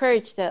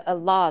encouraged a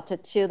lot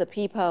to the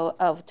people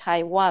of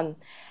Taiwan.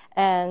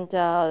 And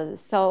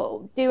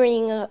so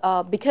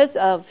because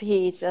of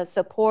his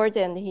support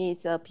and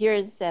his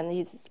appearance and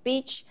his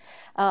speech,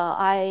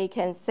 I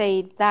can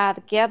say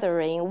that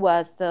gathering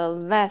was the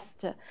less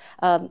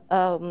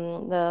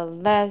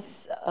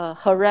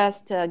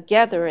harassed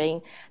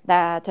gathering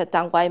that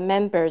Dangwai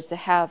members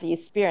have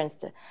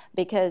experienced.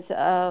 Because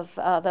of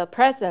the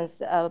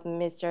presence of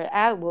Mr.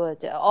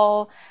 Atwood,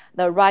 all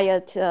the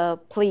riot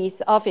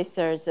police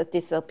officers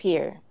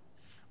disappear.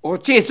 我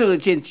借这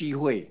件机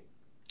会。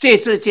借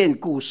这件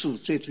故事，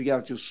最主要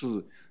就是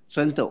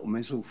真的，我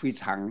们是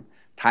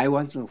台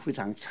湾是非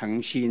常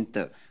诚心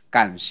的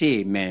感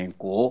谢美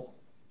国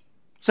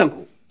政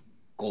府、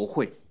国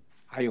会，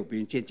还有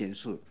民间人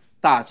士，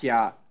大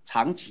家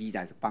长期以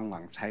来的帮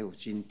忙，才有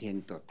今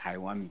天的台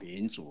湾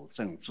民主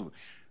政治。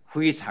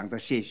非常的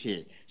谢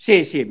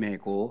谢美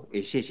国，也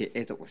谢谢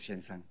Edward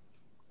先生。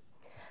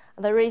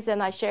The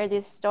reason I share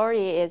this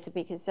story is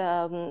because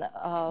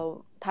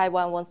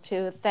Taiwan wants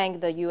to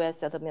thank the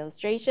U.S.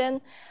 administration,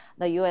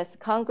 the U.S.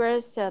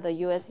 Congress, the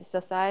U.S.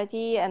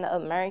 society, and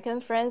American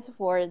friends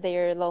for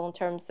their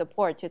long-term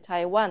support to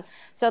Taiwan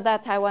so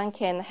that Taiwan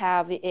can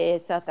have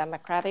its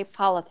democratic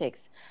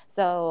politics.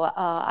 So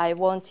I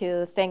want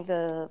to thank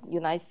the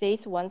United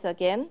States once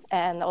again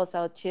and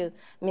also to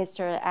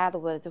Mr.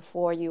 Atwood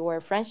for your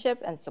friendship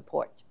and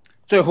support.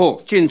 最后，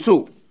敬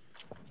祝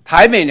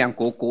台美两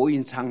国国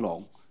运昌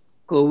隆。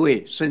各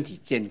位身体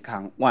健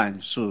康，万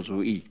事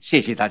如意，谢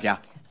谢大家。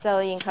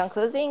So in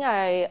concluding,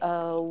 I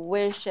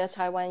wish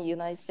Taiwan,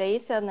 United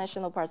States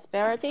national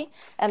prosperity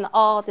and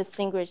all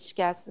distinguished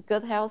guests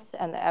good health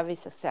and every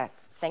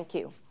success. Thank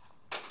you.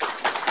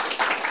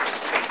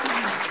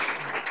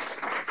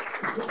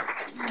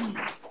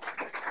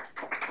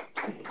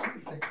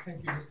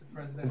 Thank you, Mr.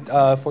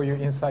 President, for your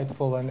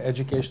insightful and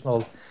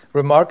educational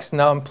remarks.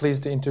 Now I'm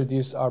pleased to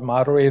introduce our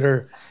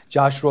moderator,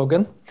 Josh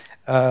Rogin.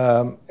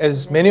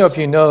 As many of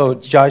you know,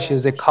 Josh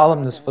is a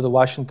columnist for the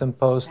Washington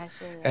Post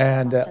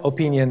and a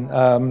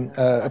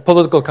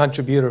political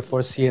contributor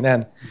for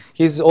CNN.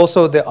 He's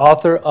also the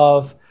author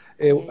of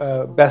a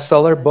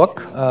bestseller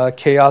book,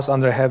 Chaos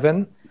Under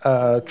Heaven,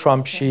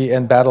 Trump, Xi,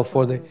 and Battle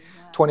for the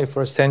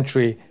 21st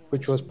Century,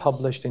 which was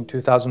published in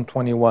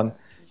 2021.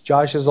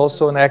 Josh is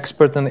also an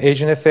expert in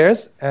Asian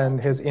affairs, and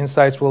his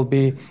insights will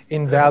be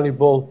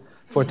invaluable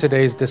for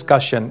today's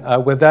discussion.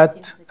 With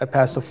that, I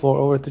pass the floor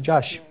over to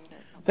Josh.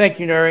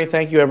 Thank you, Nury.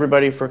 Thank you,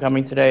 everybody, for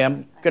coming today.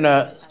 I'm going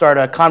to start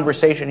a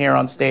conversation here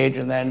on stage,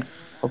 and then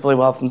hopefully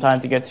we'll have some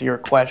time to get to your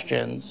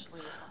questions.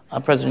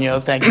 President Yo,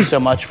 thank you so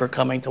much for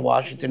coming to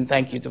Washington.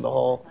 Thank you to the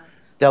whole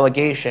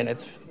delegation.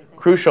 It's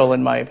crucial,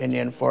 in my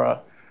opinion, for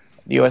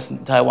the U.S.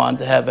 and Taiwan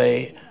to have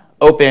a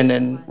open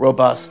and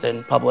robust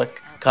and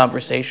public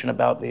conversation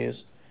about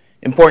these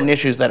important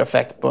issues that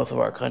affect both of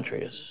our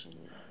countries.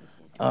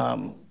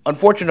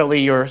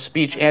 Unfortunately, your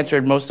speech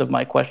answered most of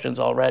my questions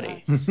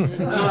already.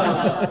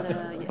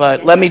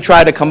 But let me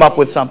try to come up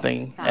with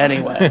something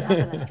anyway.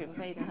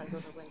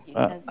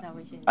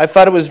 I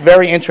thought it was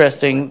very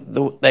interesting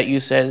that you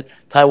said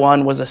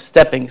Taiwan was a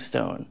stepping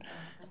stone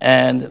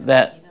and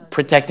that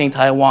protecting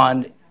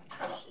Taiwan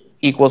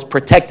equals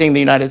protecting the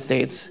United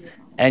States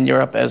and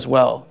Europe as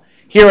well.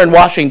 Here in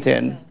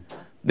Washington,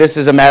 this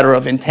is a matter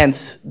of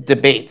intense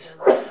debate.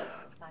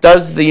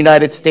 Does the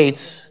United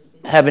States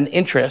have an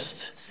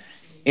interest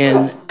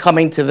in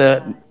coming to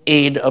the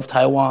aid of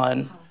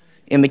Taiwan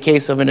in the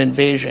case of an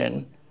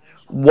invasion?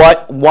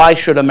 Why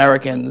should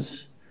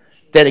Americans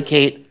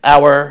dedicate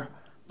our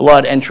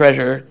blood and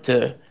treasure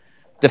to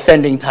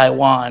defending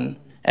Taiwan?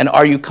 And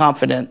are you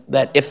confident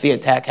that if the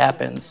attack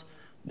happens,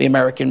 the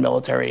American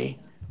military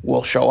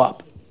will show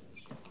up?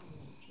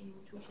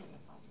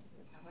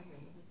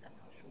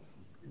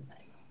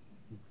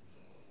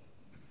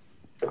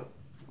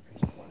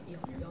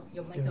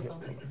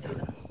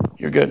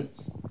 You're good.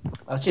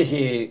 谢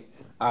谢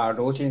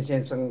罗金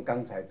先生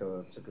刚才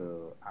的这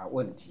个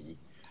问题。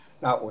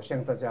那我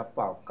向大家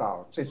报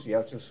告，最主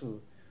要就是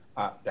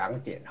两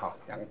点。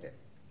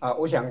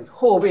我想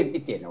后面一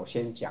点我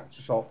先讲，就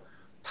是说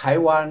台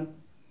湾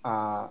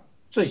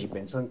自己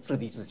本身自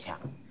立自强，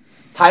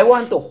台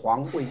湾的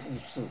防卫意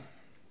识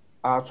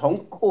从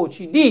过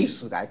去历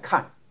史来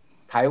看，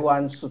台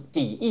湾是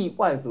抵御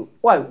外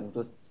侮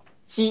的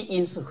基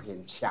因是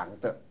很强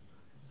的。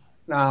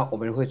那我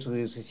们会自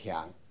立自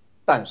强，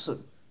但是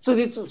自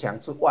立自强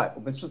之外，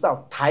我们知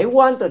道台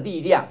湾的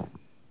力量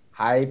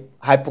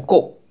还不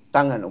够。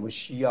当然，我们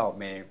需要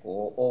美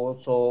国、欧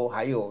洲，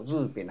还有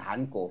日本、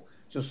韩国，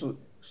就是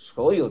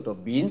所有的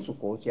民主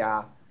国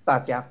家，大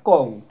家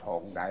共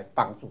同来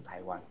帮助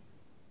台湾。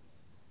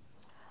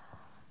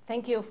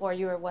Thank you for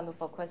your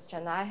wonderful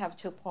question. I have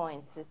 2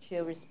 points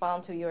to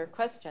respond to your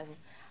question.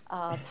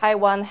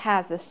 Taiwan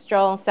has a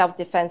strong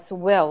self-defense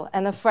will,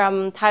 and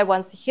from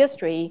Taiwan's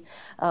history,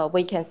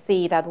 we can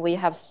see that we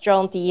have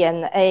strong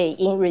DNA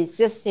in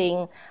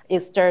resisting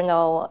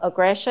external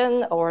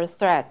aggression or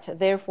threat.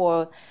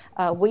 Therefore,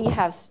 we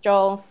have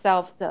strong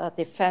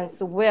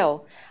self-defense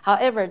will.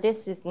 However,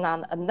 this is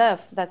not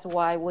enough. That's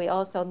why we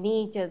also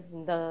need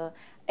the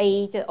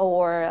aid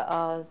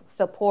or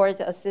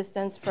support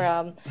assistance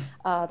from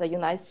the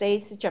United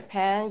States,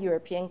 Japan,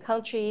 European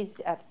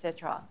countries,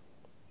 etc.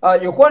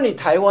 有关于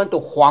台湾的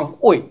防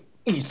卫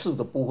意识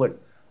的部分，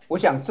我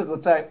想这个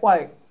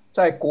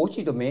在国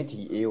际的媒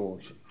体也有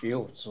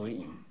质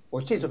疑。我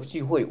借这个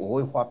机会，我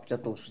会花比较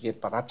多时间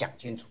把它讲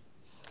清楚。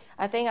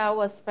I think I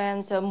will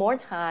spend more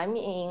time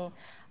in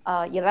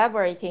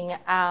elaborating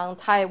on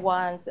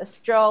Taiwan's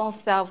strong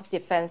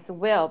self-defense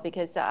will,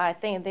 because I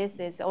think this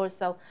is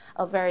also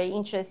a very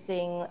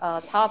interesting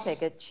topic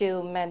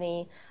to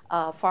many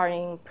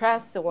foreign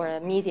press or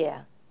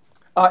media.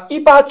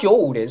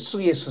 1895年4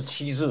月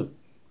17日，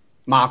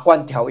马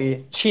关条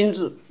约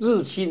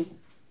日清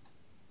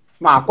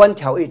马关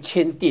条约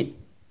签订，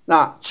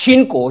那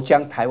清国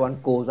将台湾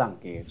割让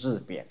给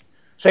日本，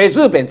所以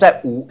日本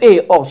在5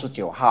月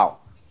29号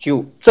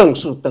就正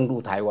式登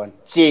陆台湾，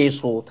接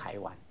收台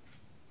湾。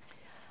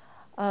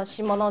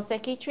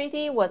Shimonoseki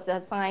Treaty was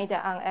signed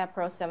on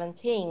April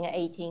 17,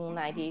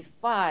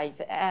 1895,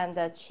 and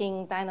the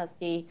Qing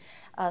dynasty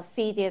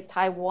ceded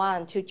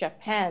Taiwan to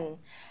Japan.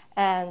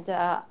 And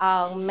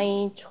on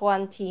May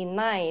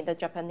 29, the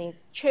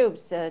Japanese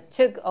troops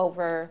took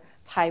over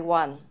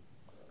Taiwan.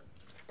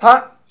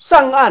 他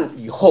上岸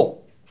以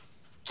后，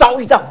遭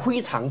遇到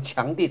非常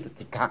强烈的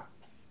抵抗，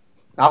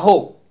然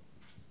后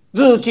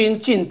日军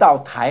进到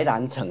台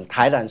南城，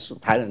台南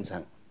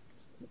城，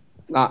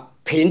那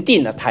平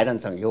定了台南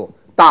城以后，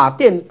打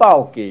电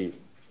报给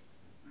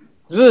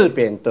日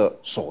本的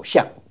首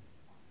相，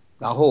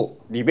然后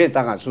里面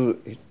当然是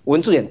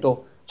文字很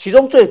多，其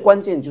中最关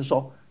键就是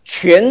说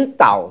全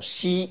岛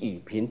西屿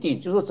平定，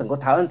就是说整个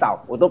台湾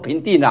岛我都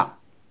平定了。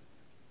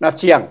那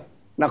这样，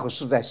那个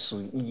是在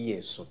11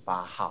月18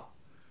号，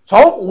从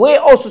5月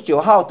29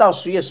号到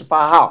10月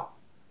18号，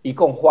一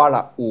共花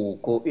了5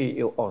个月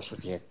又20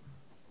天。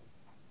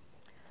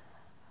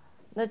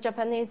The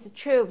Japanese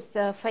troops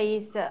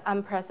faced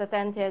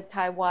unprecedented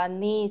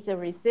Taiwanese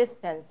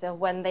resistance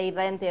when they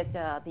landed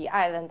the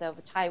island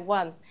of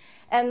Taiwan.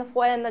 And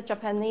when the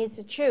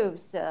Japanese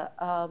troops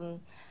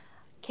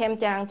came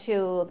down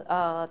to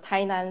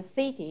Tainan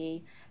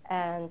City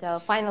and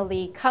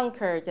finally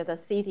conquered the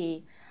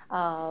city,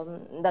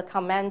 the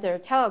commander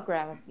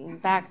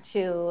telegraphed back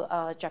to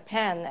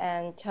Japan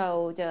and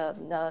told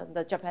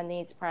the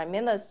Japanese Prime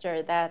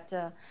Minister that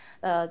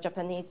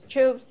Japanese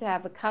troops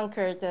have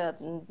conquered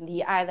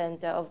the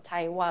island of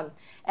Taiwan.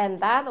 And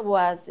that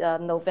was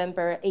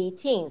November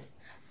 18th.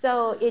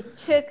 So it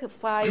took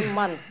 5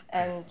 months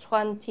and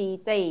 20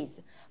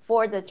 days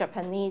for the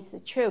Japanese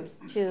troops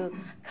to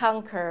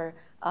conquer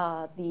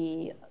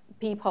the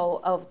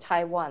people of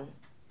Taiwan.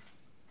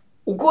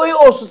 5个月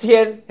20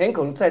天，很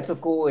可能在这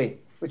各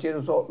位会觉得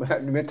说，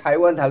你们台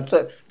湾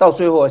到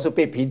最后还是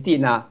被平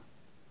定啊。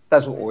但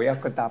是我要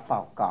跟大家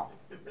报告，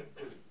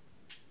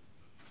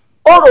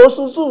俄罗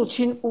斯入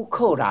侵乌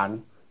克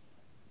兰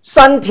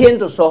3天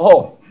的时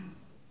候，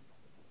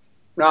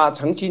那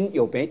曾经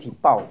有媒体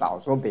报道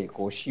说，美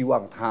国希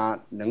望他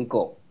能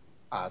够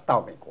到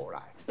美国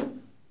来。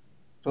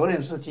泽连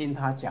斯基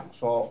他讲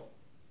说，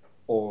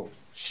我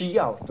需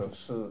要的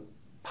是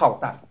炮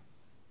弹，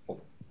我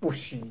不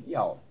需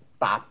要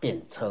搭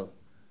便车，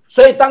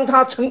所以当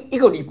他撑1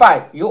个礼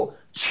拜以后，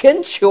全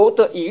球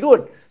的舆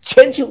论、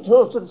全球所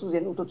有政治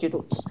人物都觉得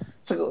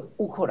这个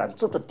乌克兰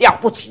真的了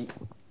不起。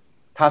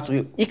他只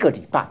有1个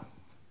礼拜，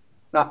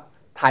那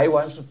台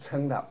湾是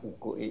撑了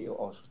5个月有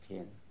20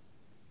天。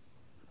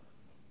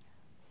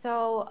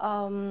So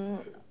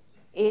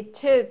it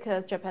took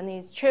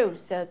Japanese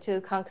troops to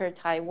conquer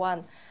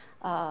Taiwan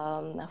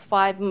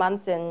 5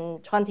 months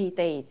and 20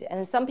 days.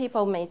 And some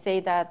people may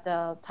say that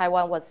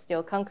Taiwan was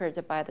still conquered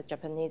by the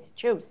Japanese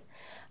troops.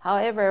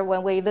 However,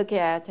 when we look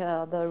at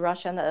the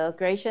Russian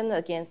aggression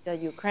against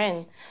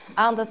Ukraine,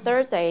 on the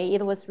 3rd day,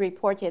 it was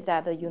reported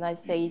that the United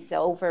States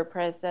offered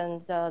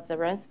President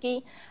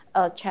Zelensky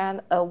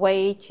a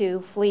way to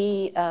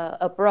flee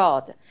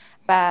abroad.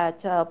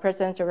 But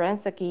President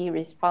Zelensky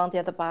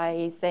responded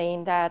by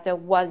saying that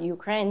what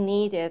Ukraine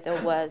needed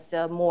was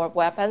more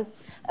weapons,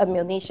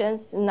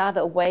 ammunitions, not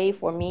a way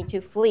for me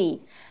to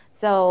flee.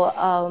 So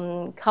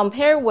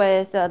compared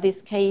with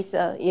this case,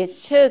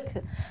 it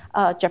took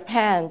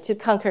Japan to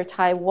conquer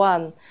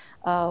Taiwan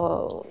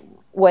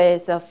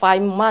with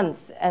 5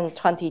 months and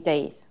 20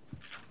 days.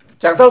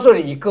 讲到这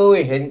里，各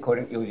位可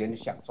能有人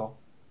想说，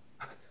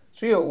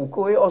只有5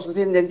个月20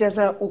天，人家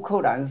在乌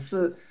克兰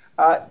是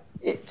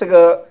这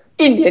个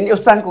1年又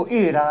3个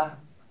月啦。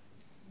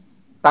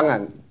当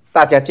然，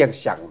大家这样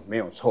想没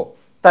有错，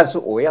但是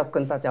我要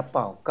跟大家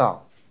报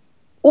告，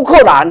乌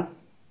克兰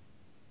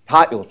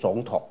它有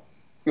总统，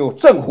有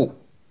政府，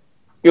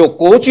有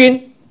国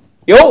军，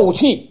有武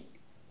器，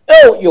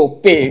又有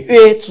北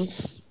约支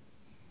持。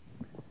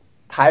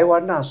台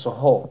湾那时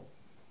候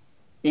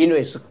因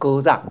为是割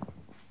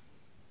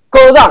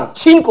让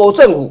亲国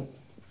政府，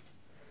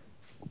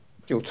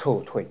就撤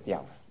退掉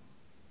了。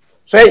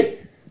所以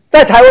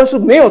在台湾是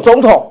没有总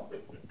统，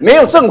没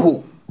有政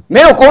府，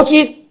没有国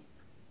军，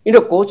因为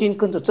国军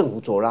跟着政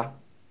府走了；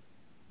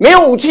没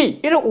有武器，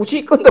因为武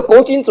器跟着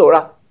国军走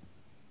了。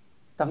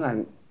当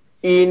然，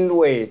因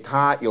为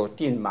他有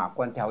定马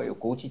关条约，有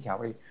国际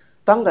条约，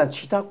当然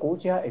其他国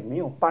家也没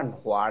有办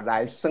法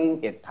来声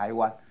援台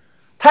湾。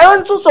台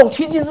湾这种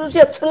情形之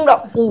下撑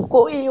了5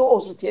个月又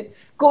20天，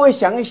各位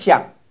想一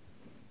想，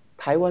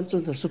台湾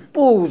真的是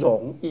不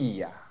容易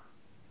呀。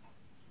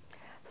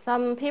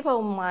Some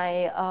people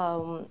might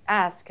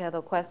ask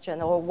the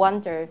question or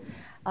wonder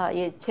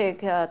it took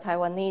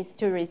Taiwanese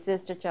to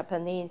resist the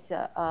Japanese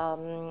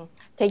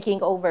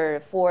taking over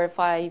for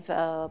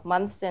 5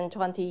 months and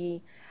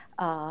 20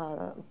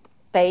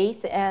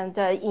 days. And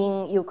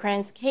in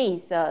Ukraine's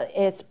case,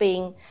 it's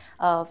been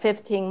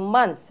 15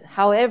 months.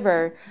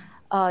 However,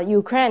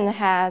 Ukraine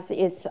has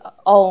its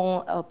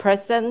own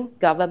president,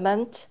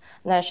 government,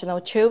 national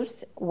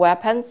troops,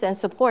 weapons, and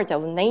support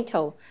of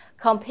NATO.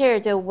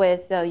 Compared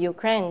with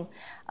Ukraine,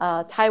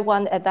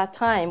 Taiwan at that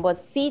time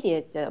was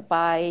ceded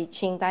by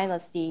Qing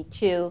Dynasty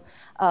to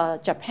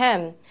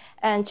Japan,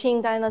 and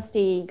Qing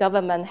Dynasty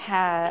government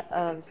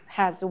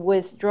has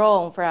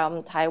withdrawn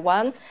from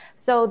Taiwan.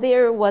 So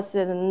there was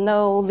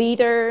no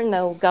leader,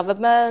 no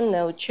government,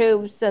 no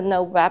troops,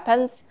 no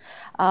weapons,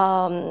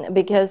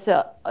 because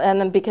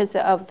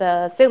of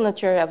the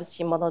signature of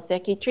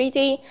Shimonoseki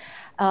Treaty.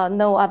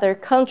 No other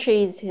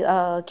countries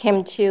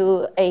came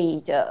to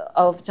aid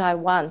of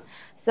Taiwan.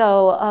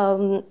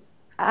 So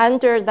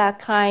under that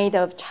kind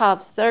of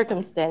tough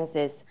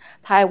circumstances,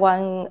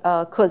 Taiwan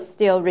could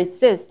still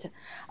resist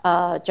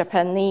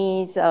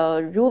Japanese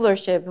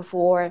rulership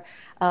for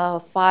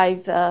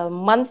 5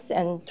 months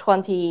and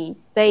 20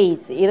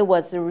 days. It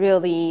was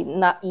really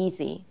not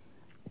easy.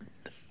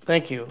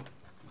 Thank you.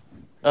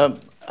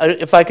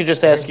 If I could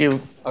just ask you,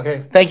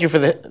 Okay. thank you for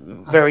the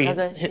very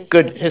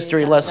good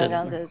history lesson.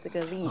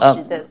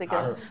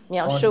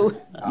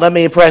 Let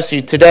me impress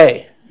you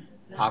today.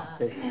 好，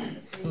对。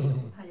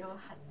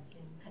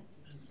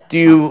 Do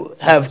you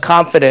have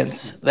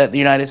confidence that the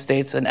United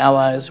States and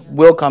allies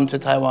will come to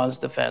Taiwan's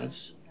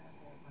defense?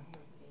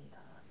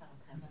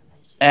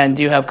 And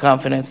do you have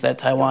confidence that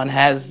Taiwan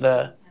has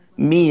the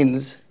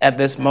means at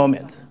this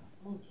moment,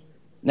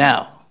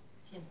 now,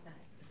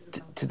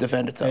 to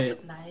defend itself?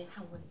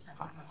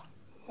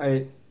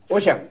 我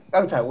想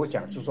刚才我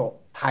讲就是说，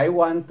台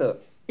湾的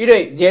因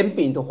为人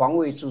民的防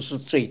卫制是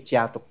最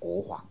佳的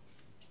国防。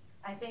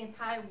 I think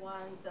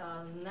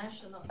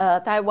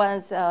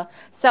Taiwan's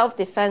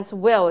self-defense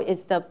will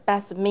is the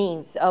best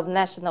means of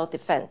national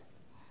defense.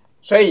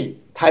 所以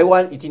台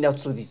湾一定要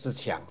自立自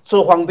强。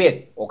这方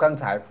面我刚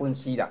才分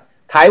析了，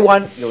台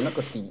湾有那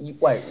个敌一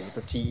外无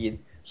的基因，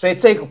所以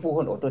这个部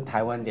分我对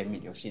台湾人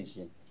民有信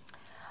心。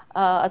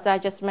 As I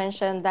just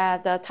mentioned,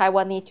 that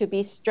Taiwan need to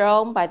be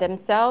strong by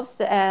themselves,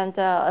 and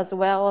as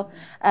well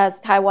as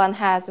Taiwan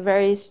has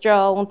very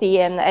strong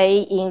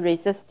DNA in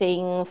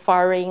resisting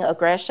foreign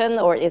aggression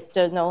or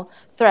external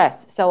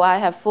threats. So I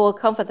have full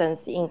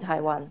confidence in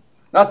Taiwan.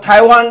 那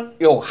台湾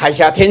有海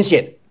峡天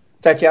险，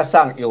再加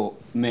上有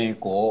美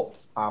国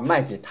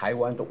卖给台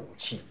湾的武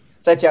器，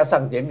再加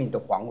上人民的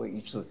防卫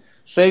意志，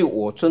所以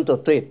我真的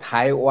对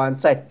台湾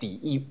在抵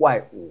御外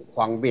侮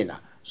方面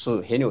是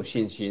很有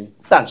信心。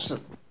但是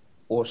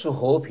我是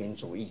和平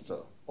主义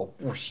者，我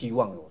不希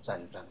望有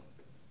战争。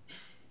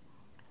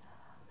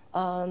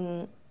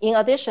In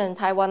addition,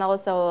 Taiwan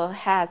also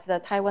has the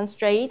Taiwan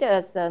Strait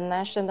as the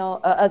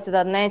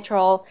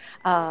natural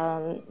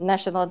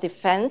national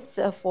defense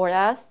for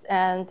us,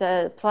 and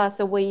plus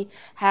we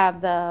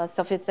have the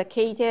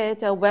sophisticated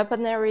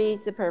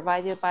weaponries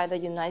provided by the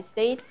United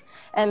States,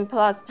 and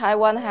plus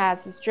Taiwan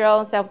has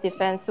strong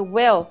self-defense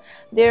will.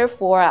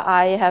 Therefore,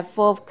 I have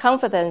full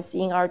confidence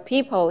in our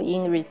people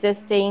in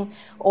resisting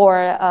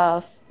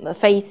or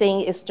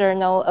facing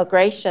external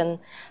aggression.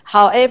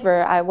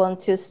 However, I want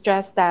to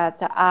stress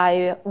that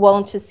I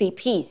want to see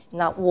peace,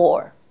 not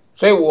war.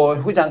 所以我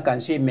非常感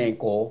谢美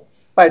国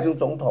拜登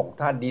总统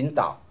他领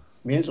导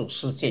民主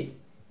世界，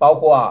包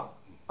括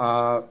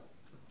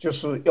就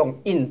是用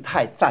印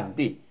太战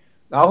略，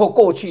然后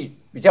过去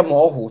比较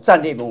模糊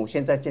战略模糊，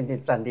现在渐渐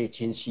战略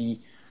清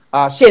晰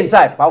现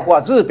在包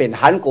括日本、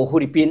韩国、菲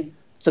律宾，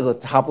这个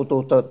差不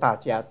多大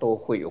家都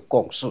会有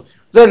共识，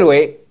认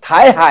为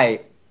台海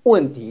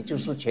问题就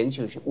是全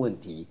球性问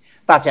题，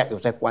大家有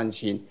在关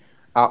心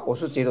我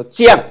是觉得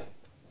这样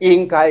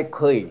应该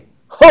可以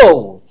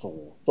后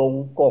阻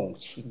中共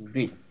侵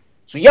略，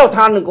只要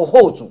他能够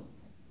后阻，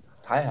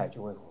台海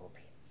就会和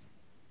平。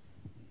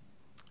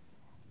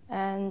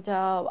And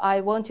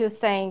I want to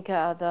thank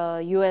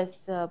the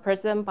U.S.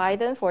 President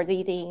Biden for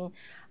leading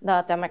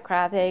the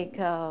democratic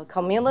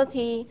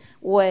community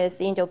with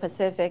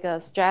Indo-Pacific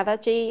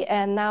strategy.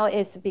 And now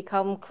it's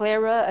become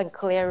clearer and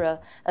clearer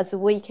as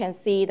we can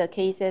see the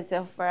cases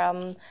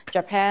from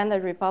Japan, the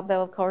Republic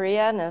of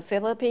Korea, and the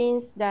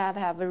Philippines that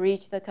have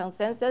reached the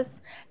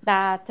consensus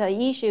that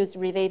issues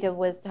related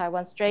with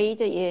Taiwan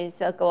Strait is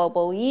a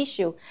global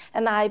issue.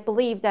 And I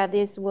believe that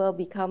this will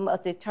become a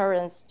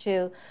deterrence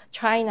to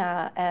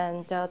China and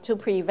to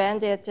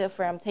prevent it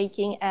from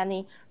taking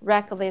any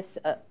reckless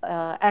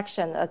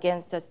action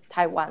against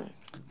Taiwan.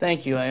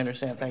 Thank you. I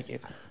understand. Thank you.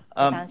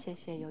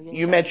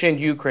 You mentioned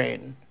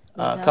Ukraine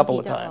a couple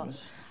of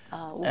times.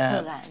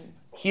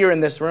 Here in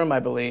this room, I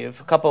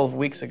believe, a couple of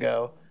weeks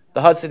ago,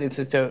 the Hudson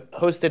Institute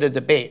hosted a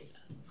debate.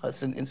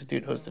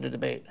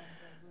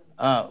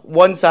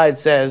 One side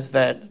says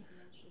that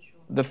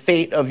the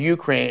fate of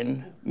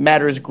Ukraine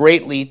matters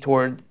greatly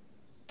to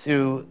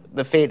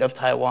the fate of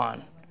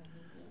Taiwan.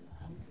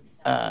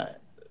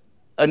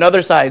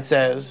 Another side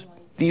says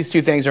these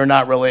two things are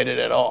not related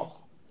at all.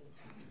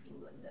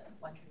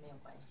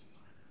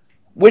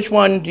 Which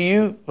one do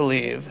you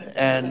believe,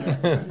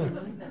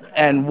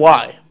 and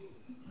why?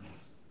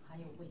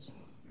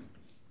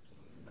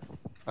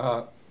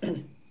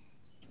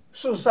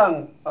 事实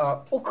上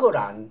乌克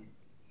兰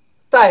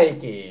带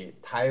给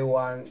台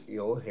湾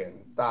有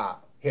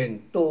很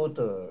多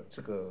的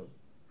这个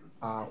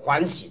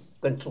反省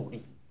跟助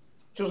力，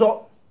就是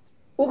说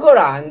乌克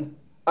兰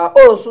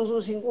俄罗斯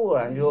入侵乌克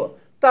兰就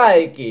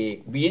带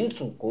给民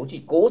主国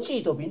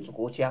际的民主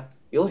国家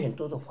有很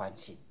多的反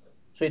省，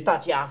所以大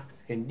家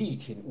很力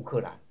挺乌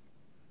克兰。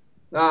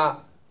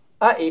那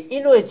也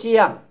因为这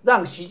样，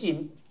让习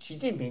近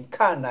平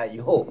看了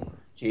以后，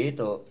觉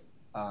得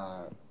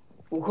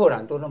乌克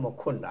兰都那么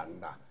困难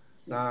了，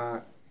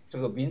那这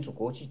个民主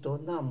国际都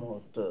那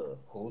么的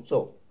合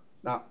作，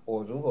那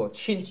我如果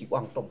轻举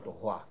妄动的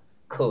话，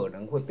可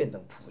能会变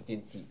成普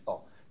丁地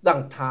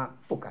让他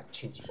不敢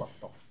轻举妄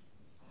动。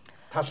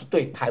它是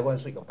对台湾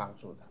是有帮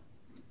助的。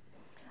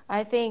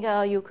I think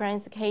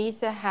Ukraine's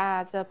case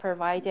has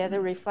provided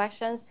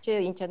reflections to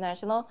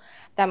international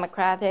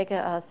democratic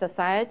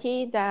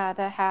society that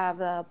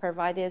have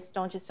provided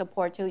staunch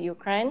support to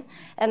Ukraine.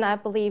 And I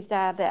believe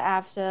that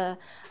after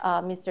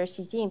Mr.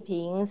 Xi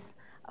Jinping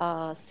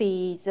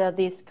sees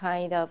this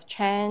kind of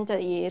trend,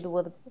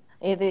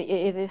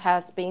 it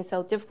has been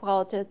so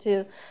difficult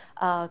to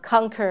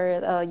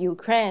conquer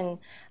Ukraine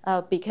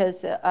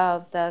because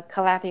of the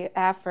collective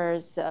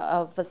efforts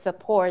of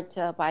support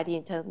by the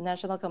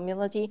international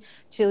community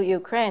to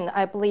Ukraine.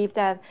 I believe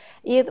that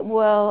it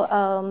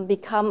will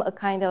become a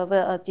kind of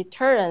a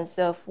deterrence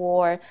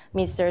for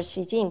Mr.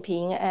 Xi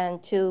Jinping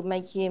and to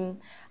make him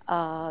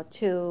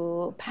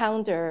to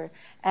ponder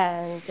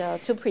and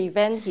to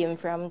prevent him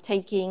from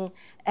taking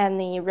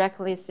any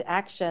reckless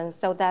action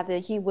so that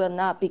he will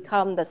not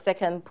become the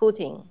second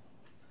Putin.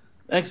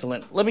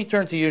 Excellent. Let me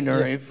turn to you,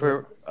 Nury,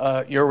 for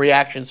your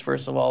reactions,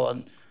 first of all,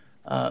 on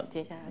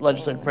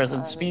Legislative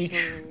President's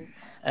speech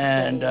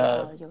and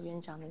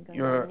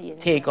your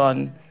take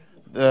on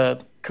the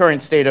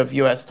current state of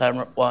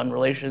U.S.-Taiwan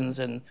relations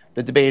and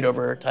the debate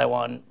over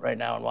Taiwan right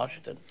now in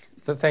Washington.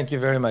 So thank you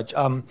very much.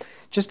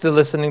 Just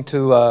listening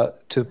to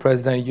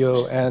President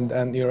Yu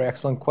and your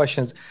excellent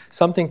questions,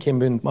 something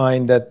came in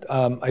mind that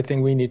I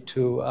think we need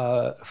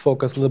to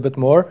focus a little bit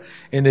more.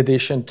 In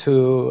addition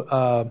to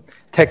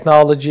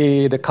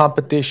technology, the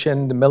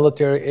competition, the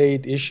military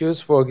aid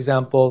issues, for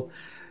example,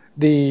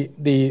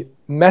 the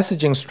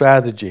messaging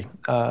strategy,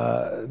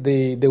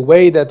 the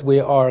way that we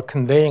are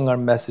conveying our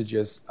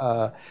messages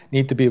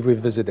need to be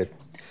revisited.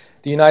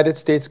 The United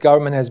States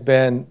government has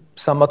been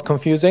somewhat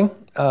confusing.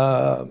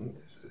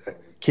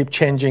 Keep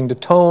changing the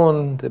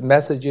tone, the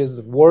messages,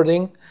 the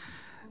wording.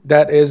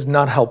 That is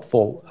not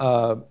helpful.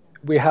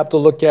 We have to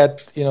look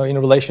at, in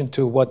relation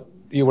to what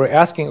you were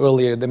asking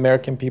earlier, the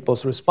American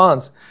people's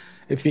response.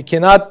 If we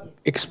cannot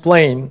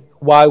explain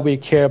why we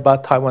care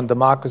about Taiwan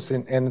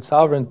democracy and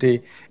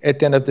sovereignty, at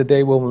the end of the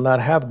day, we will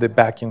not have the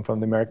backing from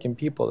the American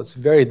people. It's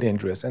very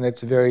dangerous, and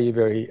it's very,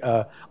 very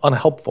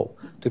unhelpful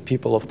to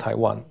people of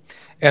Taiwan.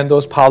 And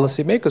those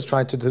policymakers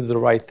trying to do the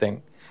right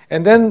thing.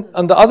 And then,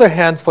 on the other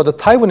hand, for the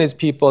Taiwanese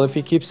people, if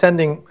you keep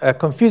sending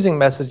confusing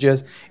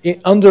messages, it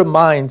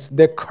undermines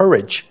their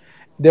courage,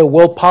 their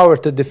willpower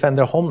to defend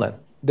their homeland,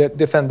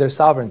 defend their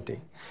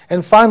sovereignty.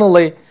 And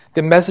finally,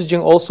 the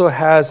messaging also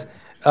has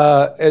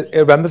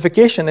a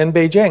ramification in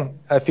Beijing.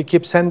 If you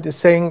keep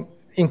saying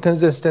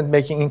inconsistent,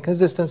 making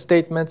inconsistent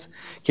statements,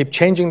 keep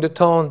changing the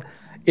tone,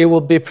 it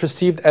will be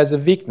perceived as a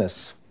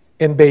weakness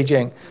in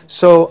Beijing.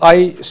 So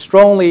I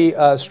strongly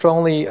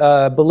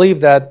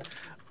believe that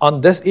on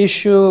this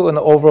issue and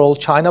overall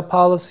China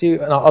policy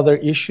and other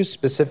issues,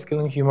 specifically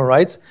in human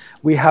rights,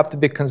 we have to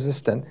be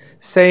consistent.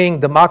 Saying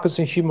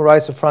democracy and human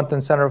rights are front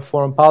and center of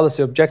foreign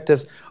policy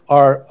objectives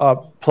are a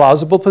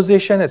plausible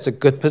position, it's a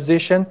good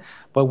position,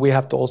 but we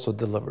have to also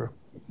deliver.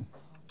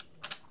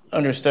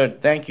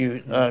 Understood. Thank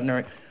you,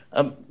 Nury.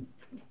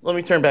 Let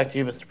me turn back to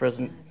you, Mr.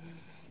 President.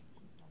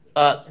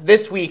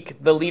 This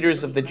week, the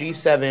leaders of the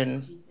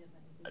G7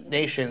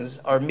 nations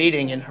are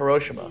meeting in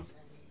Hiroshima.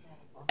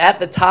 At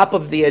the top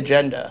of the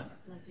agenda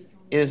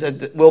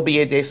will be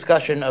a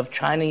discussion of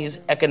Chinese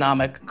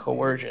economic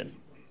coercion.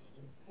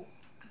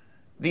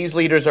 These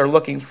leaders are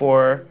looking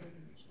for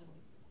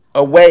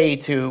a way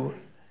to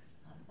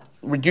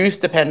reduce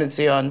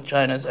dependency on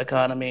China's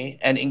economy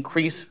and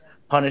increase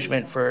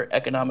punishment for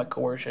economic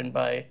coercion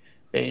by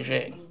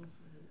Beijing.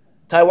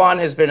 Taiwan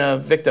has been a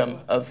victim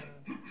of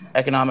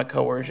economic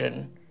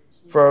coercion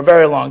for a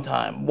very long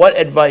time. What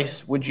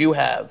advice would you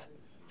have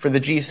for the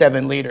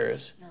G7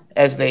 leaders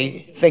as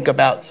they think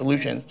about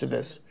solutions to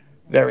this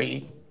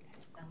very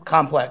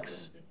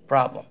complex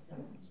problem?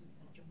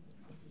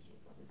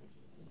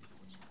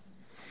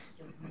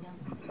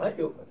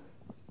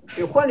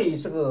 有关于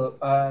这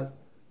个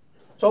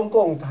中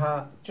共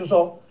它就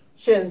说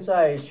现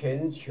在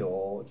全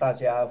球大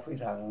家非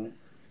常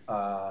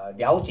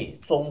了解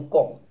中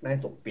共那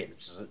种贬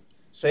值，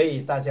所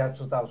以大家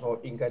知道说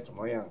应该怎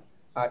么样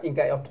应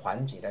该要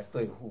团结来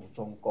对付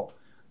中共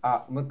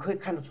我们可以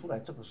看得出来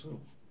这个是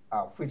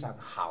非常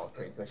好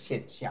的一个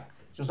现象，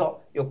就是说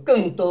有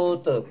更多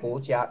的国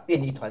家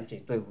愿意团结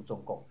对付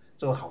中共，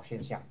这个好现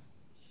象。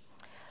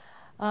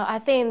I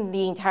think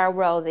the entire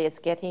world is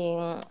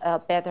getting a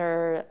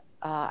better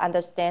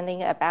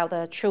understanding about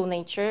the true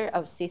nature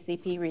of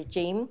CCP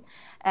regime,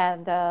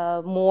 and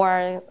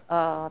more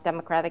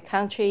democratic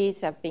countries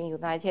have been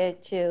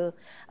united to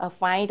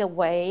find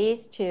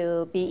ways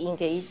to be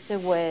engaged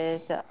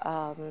with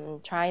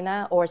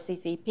China or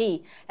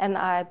CCP, and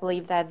I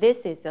believe that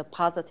this is a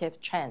positive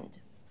trend.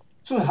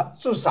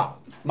 至少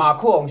马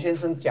克龙先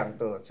生讲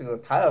的这个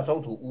台海冲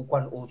突无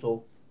关欧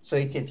洲这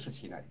一件事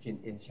情今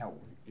天下午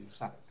以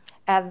上。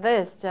At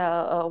this,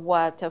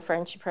 what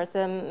French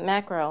President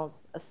Macron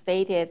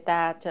stated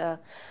that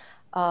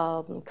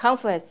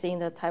conflicts in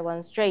the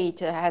Taiwan Strait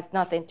has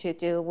nothing to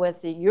do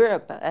with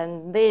Europe,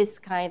 and this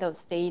kind of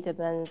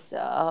statements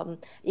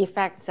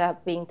effects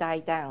have been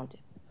died down.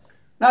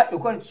 那有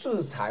关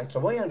制裁，怎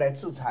么样来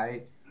制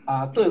裁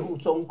对付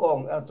中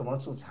共要怎么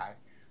制裁？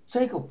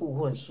这个部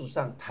分事实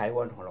上台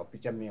湾可能比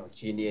较没有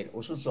经验。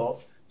我是说，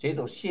觉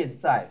得现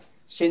在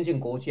先进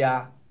国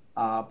家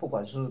不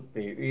管是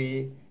北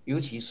约，尤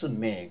其是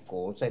美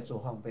国，在这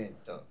方面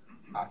的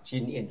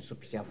经验是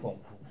比较丰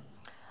富。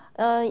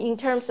In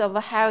terms of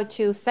how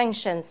to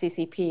sanction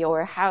CCP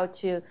or how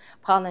to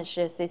punish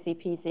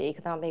CCP's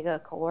economic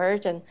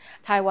coercion,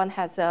 Taiwan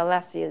has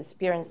less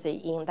experience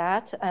in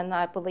that, and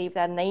I believe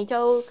that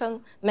NATO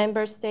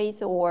member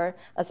states, or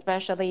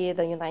especially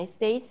the United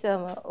States,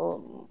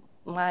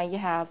 might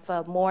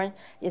have more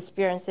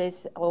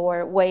experiences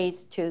or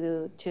ways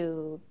to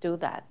do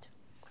that.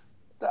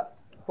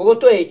 不过，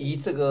对于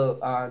这个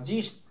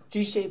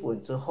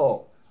G7之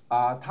后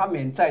他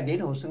们在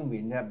联合声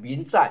明呢，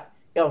明在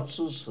要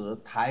支持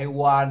台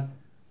湾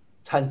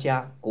参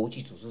加国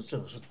际组织，这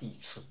个是第一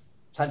次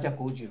参加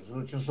国际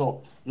组织，就是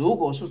说，如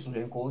果是主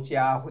权国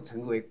家会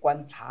成为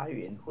观察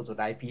员或者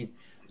来宾，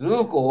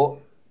如果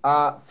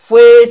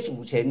非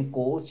主权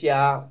国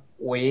家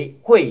为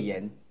会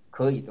员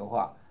可以的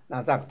话，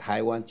那让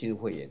台湾进入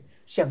会员，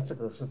像这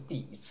个是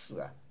第一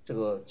次这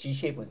个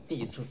G7第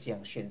一次这样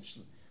宣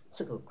示，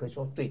这个可以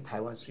说对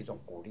台湾是一种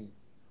鼓励。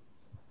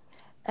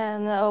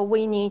And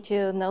we need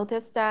to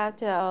notice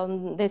that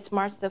this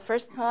marks the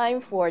first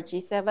time for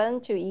G7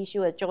 to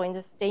issue a joint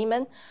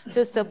statement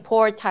to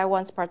support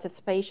Taiwan's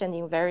participation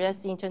in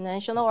various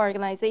international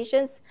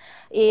organizations.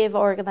 If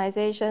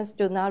organizations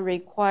do not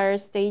require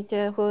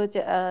statehood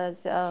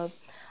as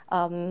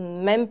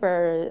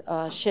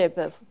membership,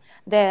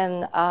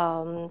 then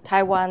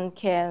Taiwan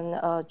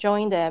can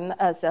join them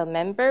as a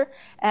member.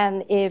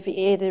 And if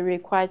it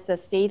requires a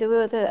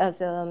statehood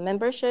as a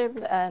membership,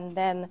 and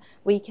then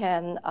we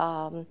can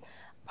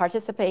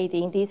participate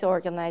in these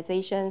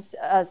organizations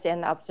as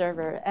an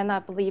observer. And I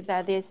believe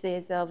that this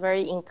is a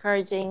very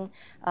encouraging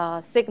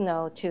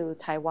signal to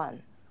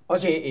Taiwan. 而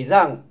且也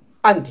让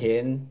岸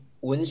田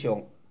文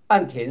雄、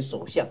岸田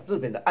首相，日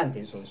本的岸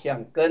田首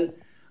相跟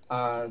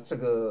这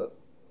个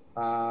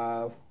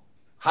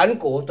韩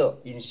国的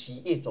尹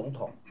锡悦总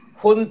统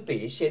分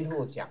别先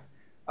后讲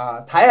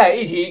台海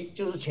议题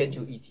就是全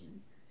球议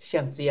题，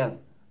像这样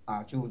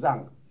就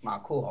让马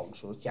克宏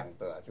所讲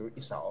的就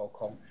一扫而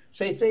空。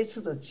所以这一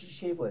次的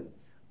G7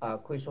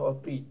可以说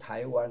对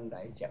台湾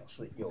来讲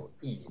是有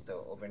益的，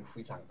我们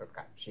非常的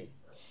感谢。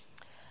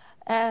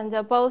And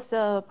both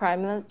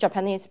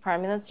Japanese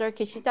Prime Minister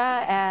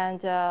Kishida and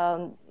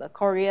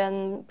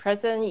Korean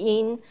President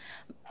Yoon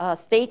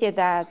stated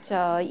that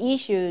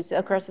issues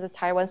across the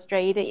Taiwan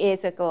Strait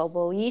is a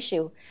global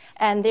issue,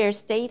 and their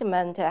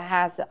statement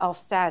has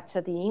offset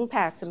the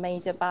impacts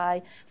made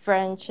by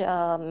French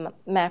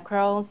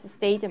Macron's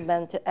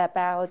statement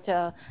about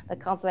the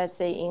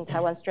conflict in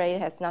Taiwan Strait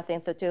has nothing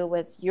to do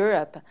with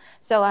Europe.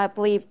 So I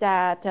believe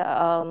that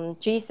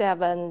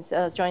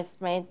G7's joint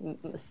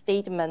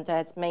statement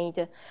has made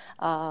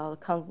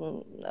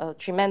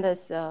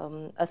tremendous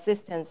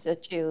assistance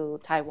to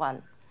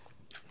Taiwan.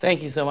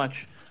 Thank you so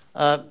much.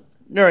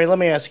 Nury, let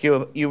me ask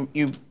you,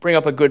 you bring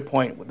up a good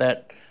point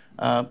that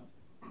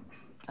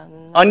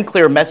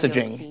unclear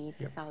messaging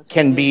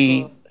can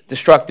be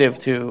destructive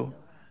to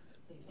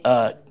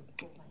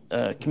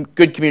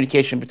good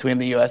communication between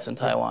the U.S. and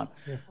Taiwan.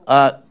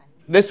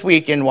 This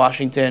week in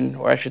Washington,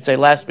 or I should say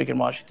last week in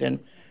Washington,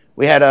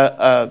 we had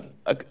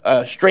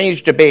a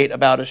strange debate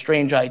about a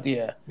strange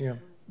idea. Yeah.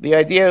 The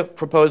idea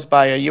proposed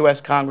by a U.S.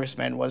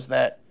 congressman was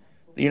that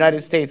the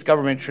United States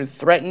government should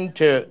threaten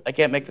to, I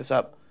can't make this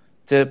up,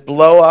 to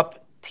blow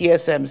up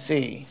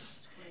TSMC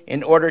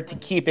in order to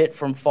keep it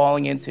from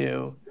falling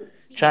into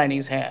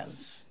Chinese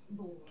hands.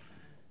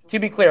 To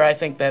be clear, I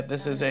think that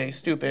this is a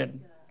stupid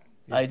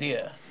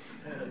idea.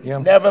 Yeah.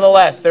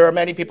 Nevertheless, there are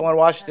many people in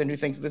Washington who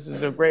think this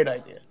is a great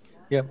idea.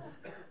 Yeah.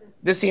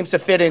 This seems to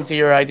fit into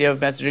your idea of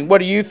messaging. What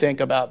do you think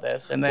about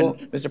this? And then, well,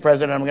 Mr.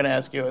 President, I'm going to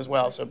ask you as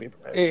well, so be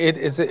prepared. It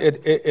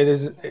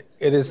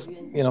is,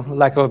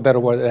 lack of a better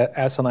word,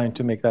 asinine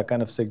to make that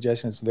kind of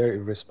suggestion. It's very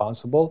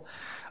irresponsible.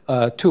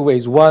 Two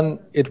ways. One,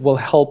 it will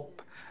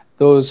help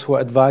those who are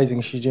advising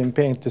Xi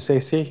Jinping to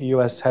say, see, the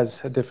U.S.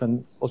 has a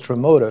different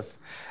ulterior motive.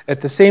 At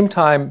the same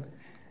time,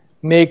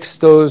 makes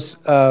those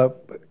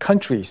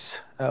countries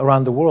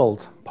around the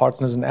world,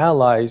 partners and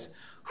allies,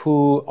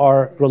 who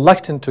are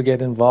reluctant to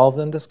get involved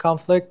in this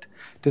conflict,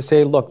 to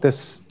say, look,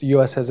 the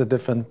U.S. has a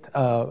different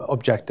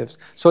objectives.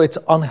 So it's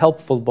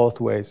unhelpful both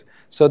ways.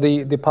 So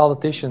the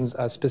politicians,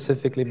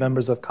 specifically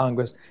members of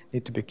Congress,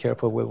 need to be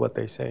careful with what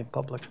they say in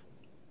public.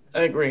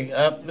 I agree.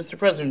 Mr.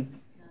 President,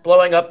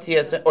 blowing up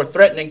TSM, or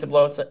threatening to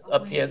blow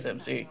up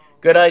TSMC,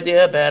 good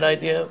idea, bad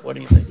idea? What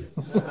do you think?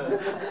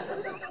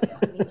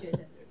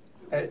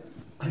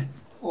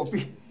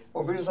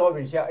 我必须说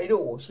明一下，因为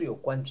我是有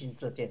关心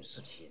这件事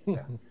情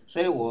的，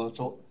所以我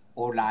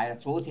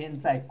昨天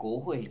在国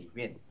会里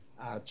面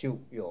就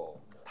有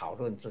讨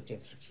论这件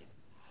事情。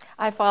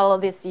I follow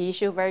this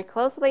issue very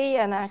closely,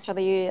 and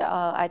actually,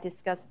 I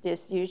discussed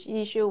this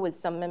issue with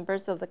some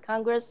members of the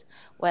Congress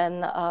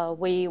when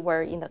we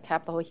were in the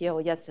Capitol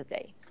Hill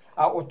yesterday.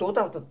 我得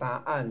到的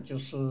答案就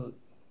是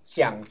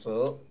讲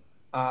着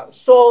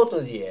说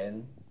的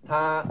人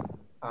他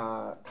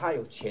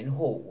有前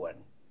后文，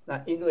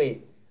那因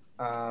为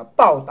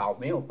报道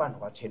没有办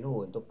法前后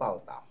文都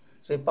报道，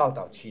所以报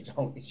道其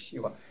中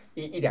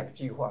一两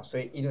句话，所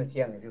以因为这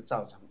样就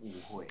造成误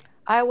会。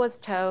I was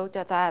told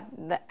that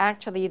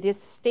actually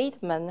this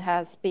statement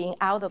has been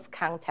out of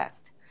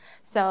context,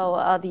 so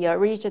the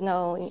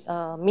original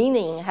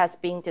meaning has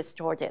been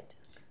distorted.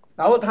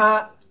 然后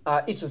他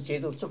一直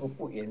觉得这个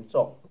不严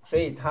重，所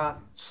以他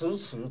迟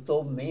迟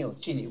都没有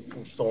进一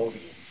步说明，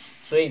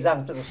所以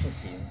让这个事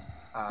情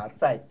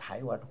在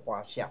台湾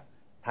发酵。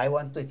台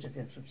湾对这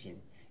件事情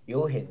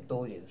有很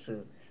多人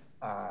是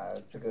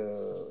这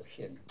个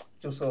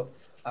就是说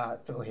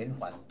这个很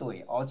反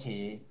对，而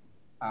且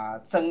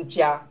增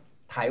加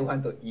台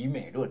湾的疑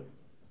美论。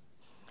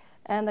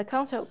And the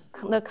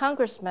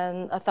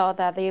congressman thought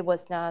that it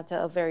was not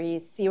a very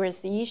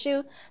serious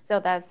issue, so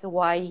that's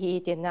why he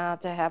did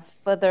not have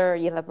further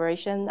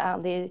elaboration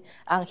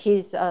on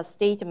his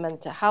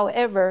statement.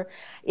 However,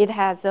 it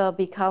has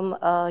become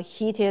a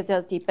heated,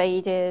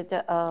 debated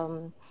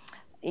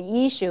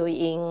issue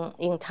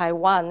in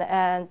Taiwan,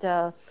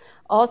 and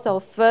also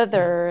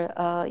further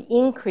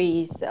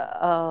increase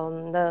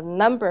the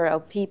number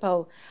of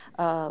people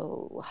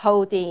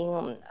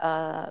holding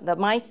the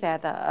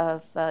mindset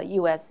of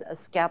U.S.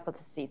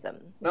 skepticism.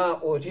 那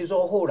我听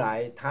说后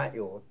来他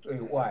有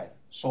对外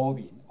说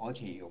明，而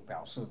且有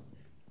表示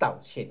道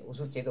歉。我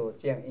是觉得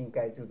这样应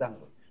该就让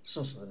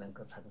事实能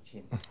够澄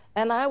清。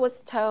And I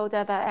was told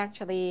that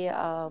actually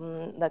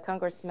the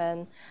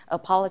congressman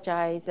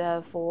apologized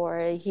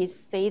for his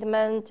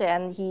statement,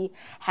 and he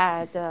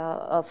had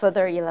a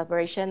further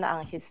elaboration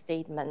on his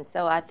statement.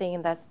 So I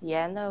think that's the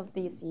end of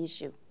this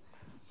issue.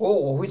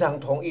 我非常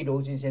同意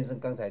罗金先生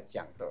刚才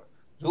讲的，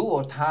如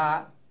果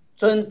他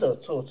真的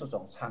做这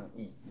种倡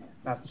议，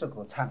那这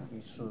个倡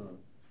议是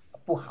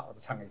不好的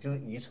倡议，就是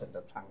愚蠢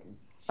的倡议。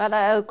But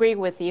I agree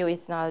with you,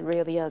 it's not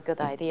really a good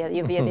idea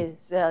if it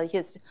is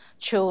his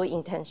true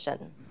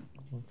intention.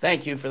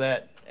 Thank you for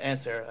that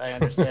answer. I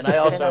understand. I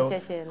also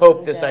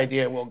hope this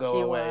idea will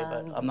go away,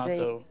 but I'm not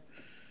so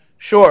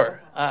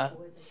sure.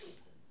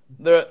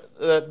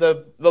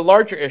 The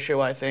larger issue,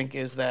 I think,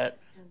 is that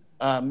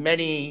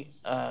many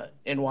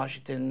in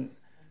Washington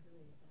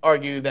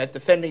argue that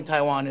defending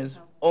Taiwan is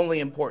only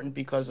important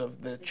because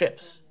of the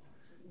chips,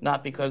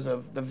 not because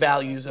of the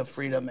values of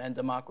freedom and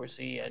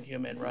democracy and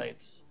human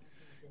rights.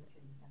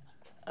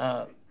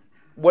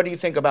 What do you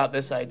think about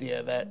this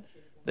idea that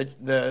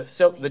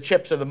the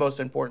chips are the most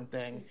important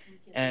thing?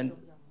 And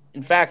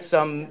in fact,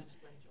 some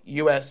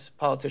U.S.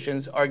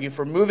 politicians argue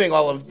for moving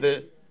all of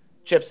the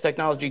chips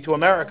technology to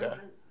America.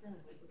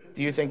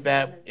 Do you think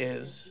that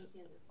is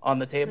on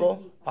the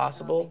table?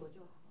 Possible?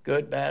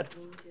 Good? Bad?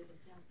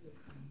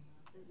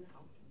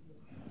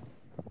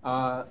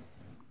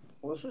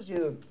 我是觉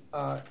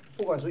得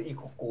不管是一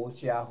个国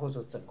家或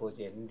者整个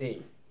人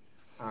类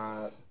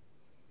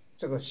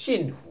这个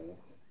幸福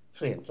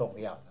是很重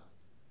要的，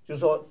就是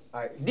说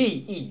利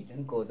益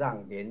能够让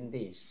人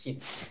类幸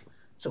福，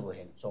这个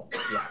很重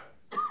要，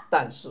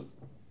但是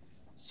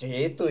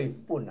绝对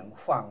不能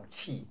放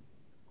弃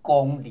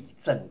公理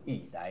正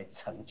义来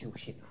成就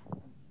幸福。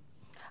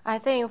 I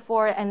think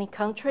for any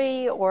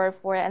country or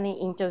for any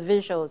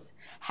individuals,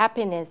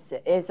 happiness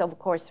is of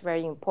course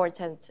very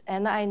important.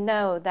 And I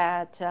know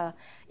that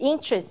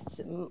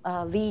interests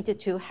lead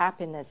to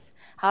happiness.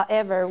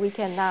 However, we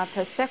cannot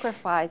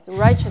sacrifice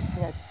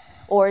righteousness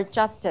or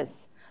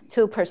justice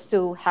to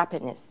pursue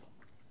happiness.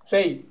 所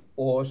以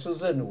我是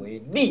认为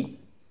利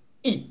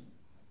益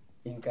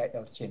应该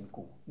要兼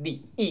顾，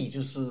利益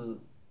就是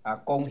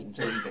公平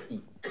正义的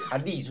义，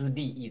利就是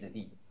利益的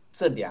利。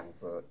 这两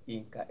者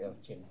应该要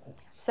兼顾。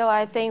 So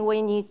I think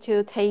we need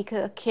to take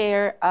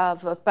care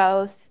of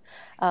both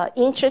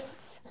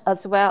interests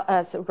as well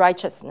as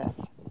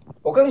righteousness.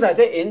 我刚才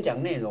在演讲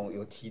内容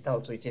有提到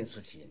这件事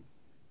情，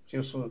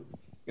就是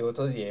有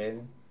的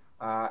人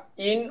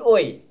因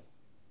为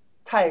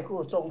太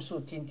过重视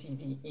经济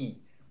利益，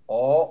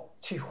而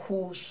去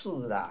忽视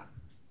了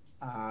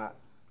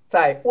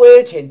在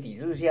威权体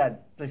制下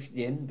这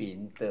些人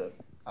民的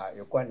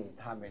有关于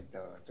他们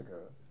的这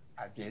个。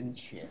 人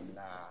权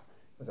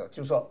或者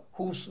就是说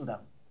忽视了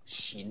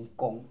行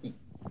公义，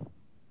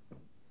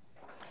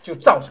就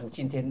造成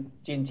今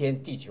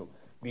天地球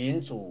民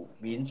主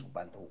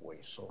版图萎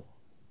缩。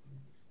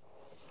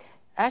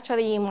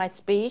 Actually, in my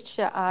speech,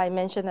 I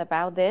mentioned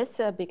about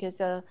this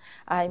because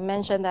I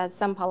mentioned that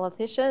some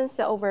politicians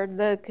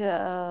overlook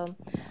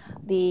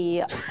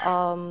the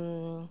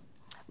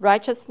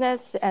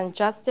righteousness and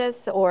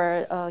justice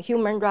or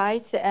human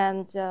rights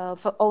and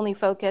only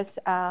focus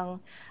on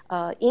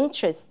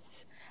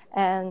interests.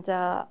 And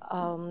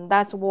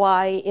that's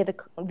why it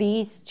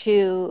leads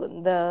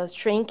to the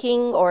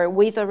shrinking or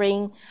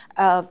withering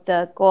of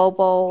the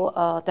global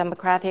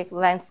democratic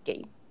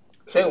landscape.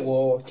 所以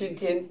我今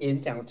天演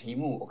讲的题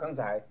目，我刚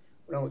才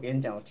让我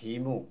演讲的题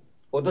目，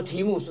我的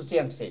题目是这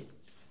样写：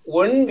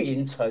文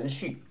明程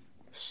序，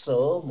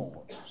舍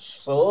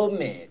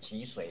美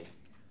其谁？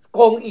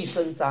 公义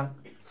伸张，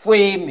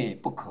非美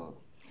不可。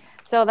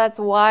 So that's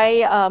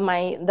why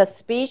the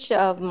speech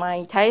of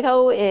my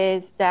title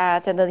is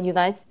that the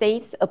United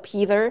States a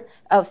pillar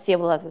of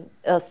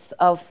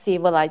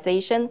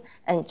civilization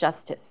and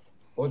justice.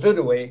 我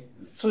认为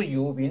自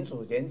由、民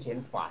主、人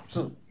权、法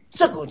治，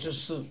这个就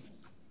是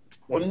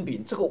文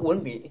明。这个文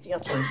明一定要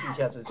承续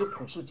下去，这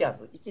普世价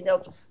值一定要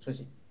承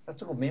续。那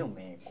这个没有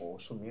美国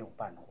是没有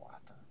办法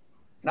的。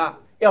那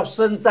要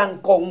伸张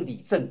公理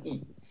正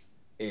义。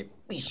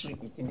 必须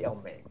一定要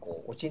美国。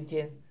我今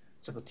天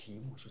这个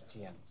题目是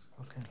这样子。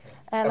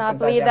And I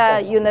believe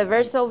that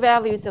universal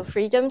values of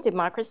freedom,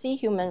 democracy,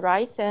 human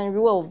rights, and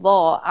rule of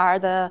law are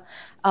the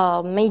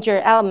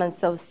major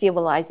elements of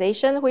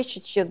civilization,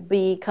 which should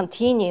be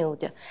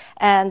continued.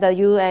 And the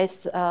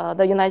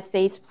United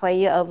States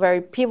play a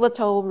very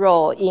pivotal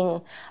role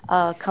in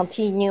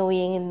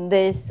continuing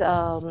these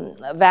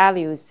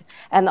values,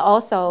 and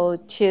also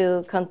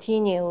to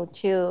continue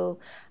to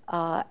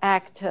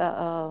act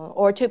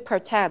or to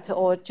protect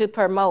or to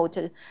promote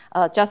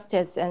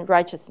justice and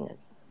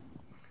righteousness.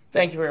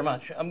 Thank you very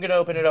much. I'm going to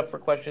open it up for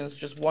questions.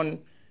 Just one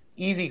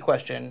easy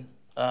question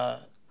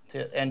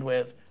to end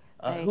with.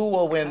 Who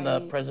will win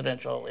the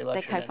presidential election?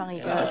 再开放一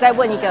个，再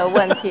问一个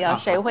问题啊，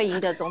谁会赢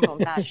得总统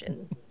大选？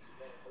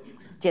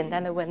简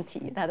单的问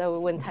题，他都会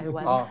问台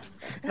湾。好，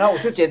那我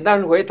就简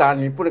单回答，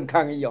你不能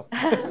抗议哦。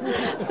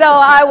So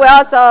I will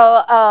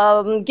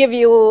also give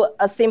you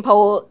a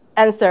simple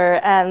answer,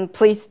 and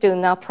please do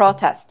not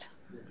protest.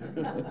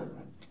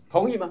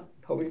 同意吗？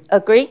同意。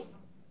Agree?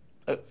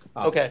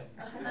 Okay.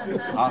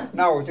 好，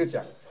那我就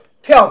讲，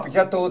票比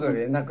较多的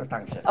人那个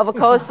当选。Of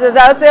course,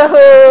 those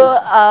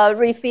who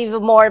receive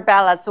more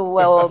ballots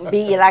will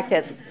be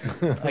elected.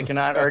 I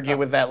cannot argue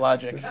with that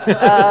logic.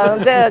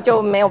 这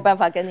就没有办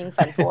法跟您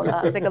反驳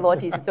了，这个逻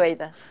辑是对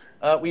的。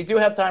We do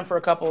have time for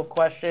a couple of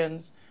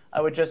questions.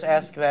 I would just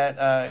ask that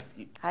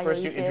还有 first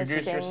一 you 些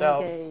时 introduce 间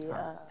yourself 给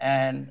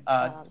and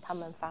他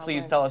们发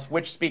please 问。 tell us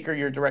which speaker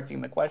you're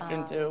directing the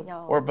question to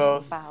要 or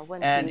both. 把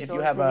问 And 题 if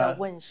you 说 have 是要 a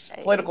问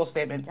谁， political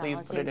statement, 然 please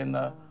后 put 这 it in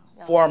the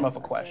要 form of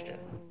a 先 question.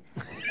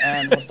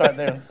 And we'll start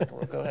there in the second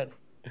row. Go ahead.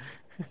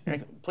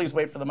 Please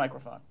wait for the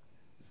microphone.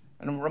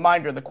 And a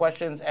reminder, the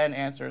questions and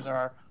answers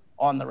are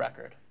on the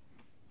record.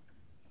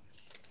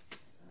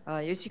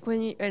 尤锡坤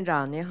院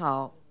长您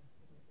好，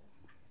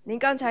您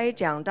刚才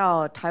讲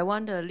到台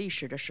湾的历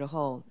史的时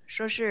候，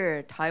说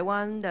是台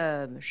湾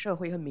的社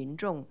会和民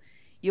众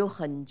有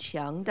很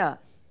强的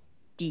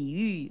抵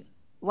御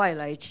外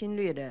来侵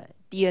略的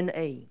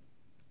DNA，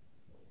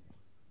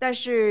 但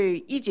是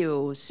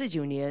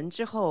1949年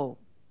之后，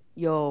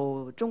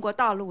有中国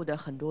大陆的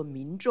很多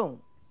民众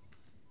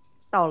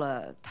到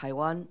了台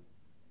湾，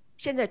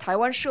现在台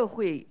湾社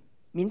会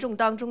民众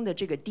当中的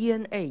这个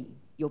DNA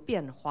有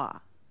变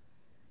化。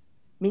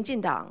民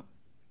进党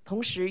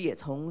同时也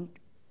从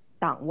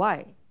党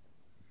外，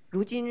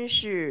如今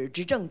是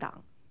执政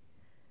党。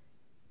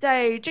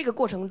在这个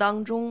过程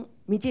当中，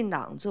民进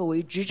党作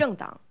为执政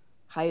党，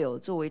还有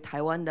作为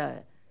台湾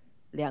的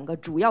2个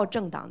主要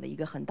政党的一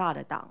个很大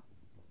的党，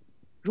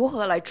如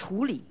何来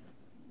处理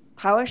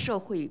台湾社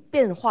会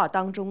变化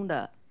当中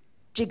的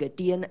这个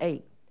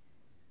DNA？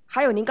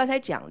 还有您刚才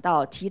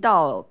提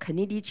到肯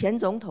尼迪前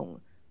总统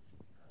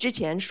之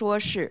前说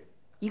是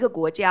一个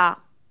国家。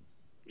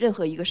任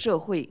何一个社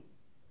会，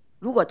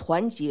如果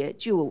团结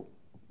就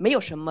没有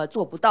什么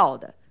做不到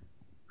的；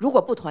如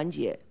果不团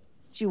结，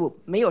就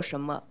没有什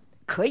么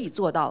可以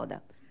做到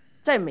的。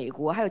在美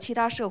国还有其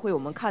他社会，我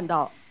们看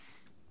到，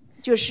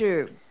就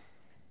是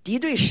敌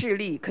对势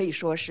力可以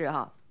说是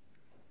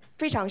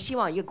非常希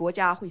望一个国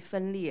家会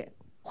分裂，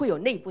会有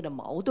内部的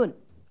矛盾。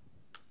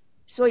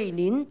所以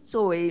您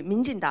作为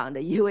民进党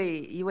的一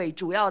位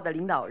主要的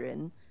领导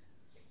人，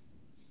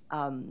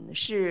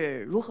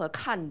是如何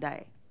看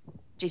待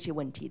这些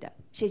问题的？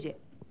谢谢。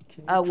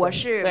我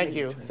是 Thank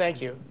you.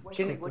 Thank you. 我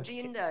是美国之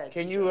音的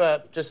Can 记 you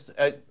者 just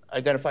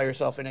identify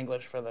yourself in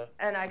English for the?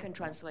 And I can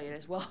translate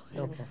as well.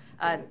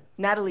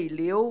 Natalie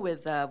Liu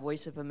with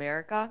Voice of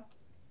America.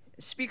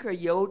 Speaker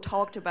Yo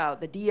talked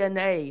about the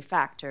DNA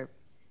factor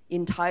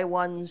in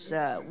Taiwan's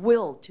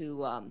will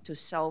to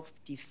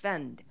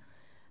self-defend.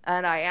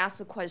 And I asked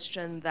the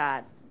question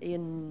that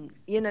in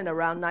and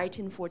around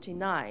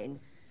 1949,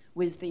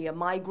 with the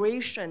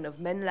migration of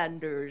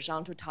mainlanders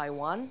onto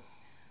Taiwan,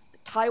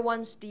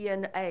 Taiwan's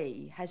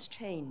DNA has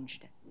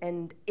changed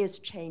and is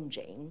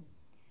changing.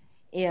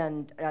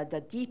 And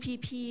the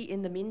DPP,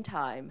 in the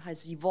meantime,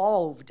 has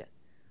evolved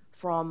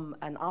from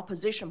an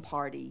opposition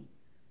party,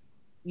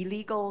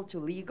 illegal to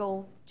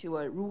legal, to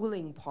a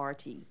ruling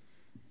party.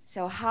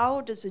 So how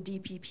does the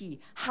DPP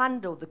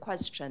handle the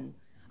question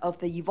of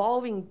the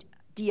evolving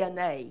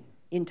DNA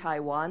in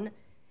Taiwan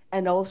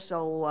and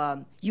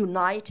also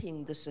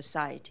uniting the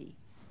society?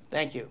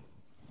 Thank you.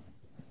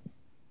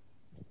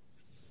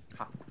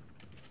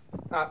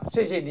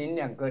 谢谢您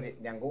两个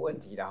问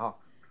题了哈。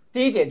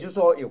第一点就是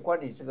说有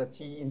关于这个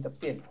基因的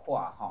变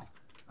化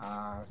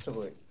哈，这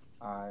个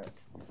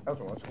要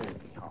怎么处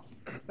理哈？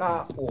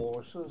那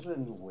我是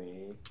认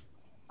为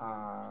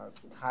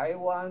台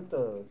湾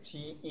的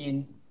基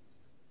因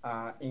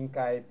应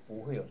该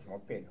不会有什么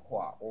变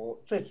化。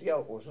最主要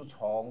我是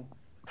从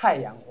太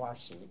阳花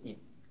血印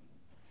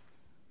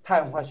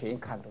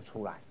看得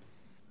出来。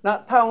那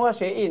太阳花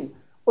血印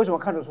为什么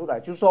看得出来？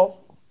就是说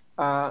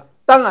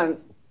当然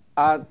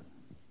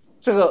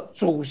这个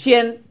祖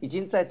先已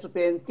经在这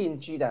边定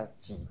居了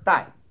几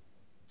代，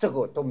这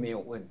个都没有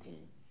问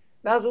题。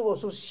那如果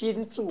是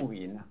新住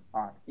民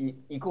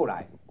移过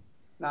来，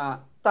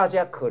那大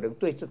家可能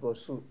对这个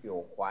是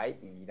有怀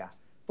疑的。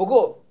不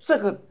过这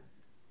个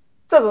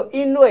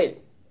因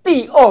为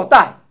第2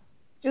代，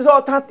就是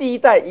说他第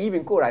1代移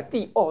民过来，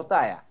第2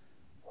代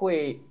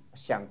会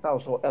想到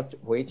说要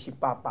回去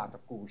爸爸的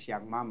故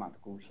乡、妈妈的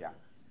故乡，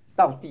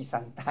到第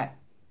3代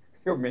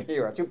就没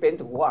有了，就本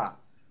土化了。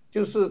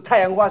就是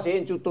太阳花学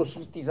运就都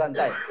是第3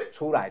代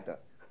出来的，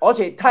而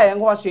且太阳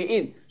花学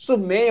运是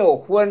没有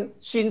分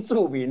新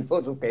住民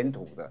或者本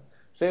土的，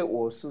所以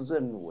我是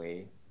认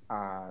为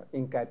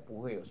应该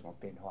不会有什么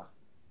变化。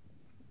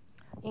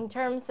In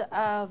terms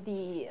of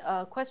the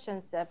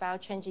questions about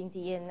changing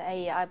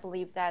DNA, I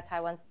believe that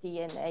Taiwan's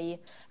DNA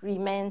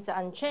remains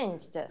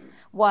unchanged.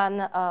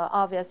 One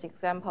obvious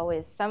example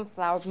is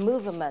sunflower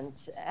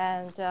movement,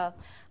 and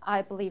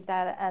I believe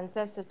that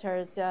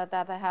ancestors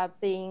that have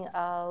been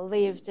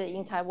lived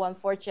in Taiwan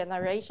for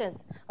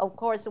generations. Of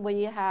course,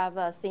 we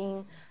have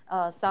seen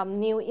some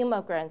new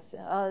immigrants.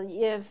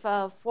 If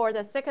for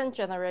the second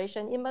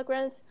generation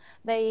immigrants,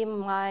 they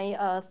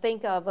might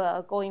think of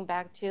going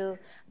back to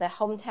the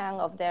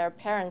hometown of their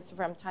parents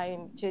from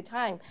time to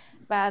time.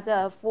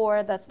 But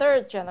for the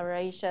third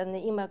generation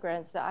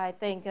immigrants, I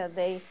think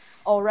they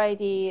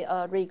already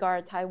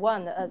regard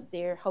Taiwan as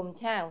their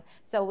hometown.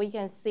 So we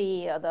can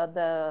see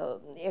the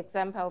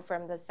example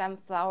from the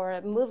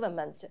sunflower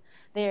movement.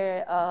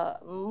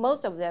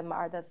 Most of them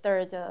are the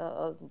third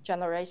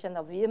generation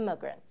of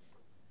immigrants.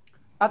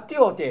 第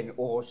2点，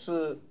我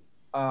是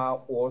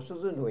我是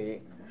认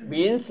为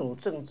民主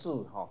政治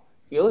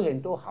有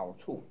很多好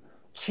处，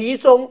其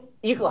中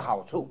一个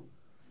好处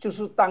就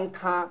是当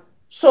他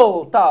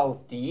受到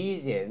敌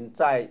人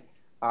在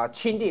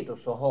侵略的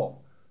时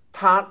候，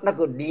他那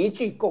个凝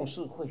聚共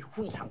识会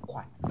非常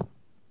快。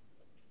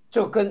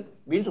就跟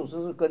民主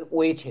政治跟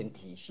威权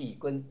体系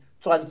跟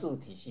专制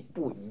体系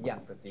不一样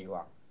的地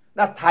方。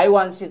那台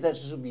湾现在就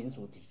是民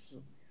主体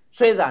制，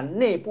虽然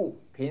内部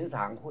平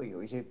常会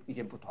有一些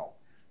不同，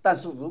但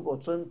是如果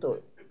真的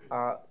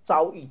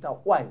遭遇到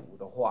外侮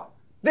的话，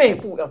内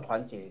部要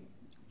团结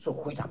是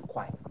非常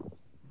快的。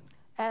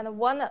And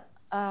one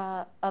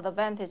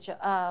advantage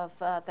of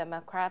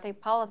democratic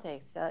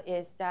politics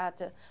is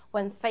that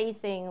when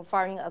facing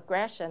foreign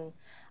aggression,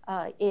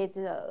 it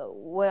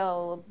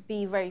will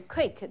be very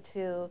quick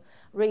to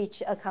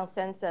reach a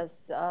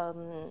consensus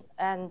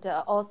and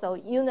also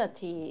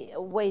unity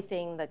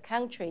within the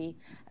country,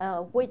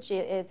 which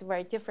is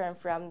very different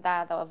from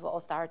that of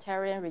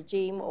authoritarian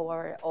regime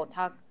or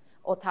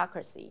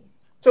autocracy.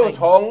 就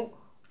从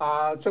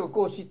这个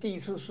过去第一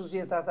次世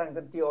界大战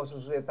跟第二次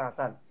世界大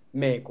战，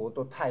美国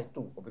的态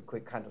度我们可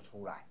以看得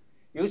出来。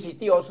尤其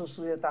第二次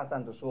世界大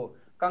战的时候，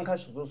刚开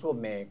始的时候，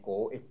美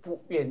国也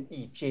不愿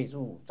意介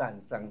入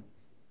战争。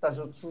但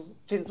是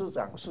金之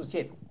长事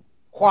件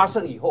发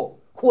生以后，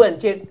忽然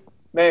间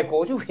美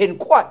国就很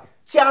快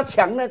加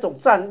强那种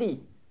战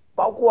力，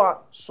包括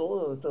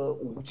所有的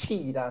武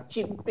器啦、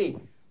军备，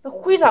那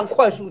非常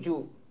快速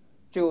就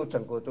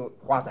整个就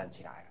发展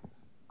起来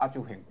了，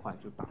就很快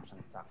就打胜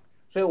仗。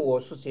所以我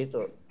是觉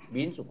得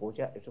民主国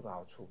家有这个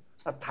好处。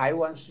那台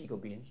湾是一个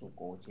民主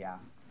国家，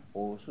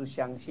我是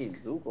相信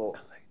如果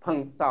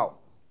碰到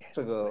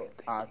这个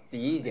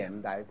敌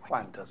人来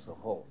犯的时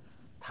候，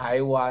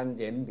台湾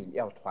人民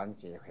要团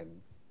结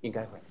应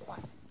该很快。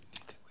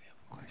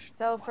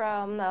So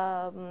from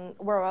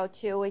World War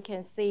II, we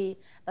can see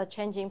the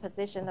changing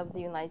position of the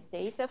United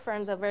States.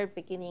 From the very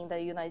beginning, the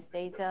United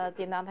States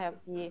did not have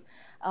the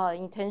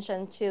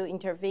intention to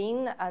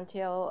intervene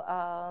until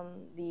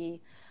the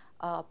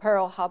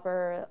Pearl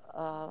Harbor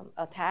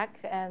attack,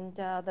 and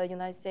the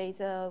United States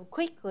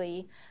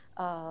quickly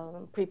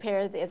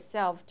prepared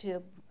itself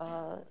to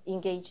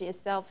engage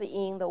itself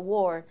in the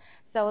war.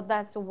 So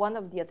that's one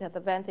of the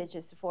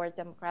advantages for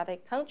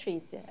democratic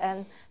countries,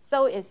 and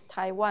so is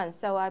Taiwan.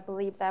 So I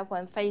believe that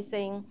when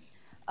facing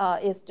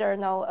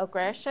external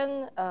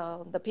aggression,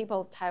 the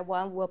people of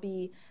Taiwan will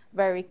be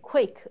very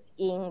quick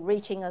in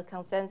reaching a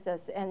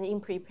consensus and in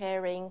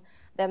preparing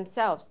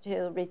themselves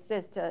to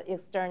resist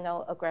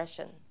external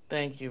aggression.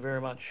 Thank you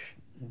very much.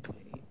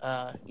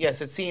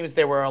 Yes, it seems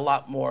there were a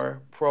lot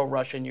more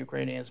pro-Russian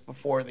Ukrainians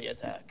before the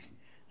attack,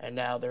 and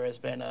now there has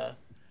been a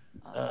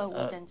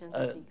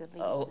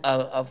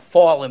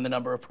fall in the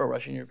number of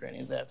pro-Russian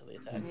Ukrainians after the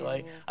attack. So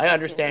I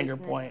understand your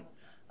point.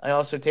 I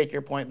also take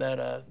your point that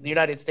the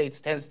United States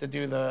tends to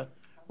do the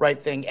right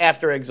thing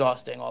after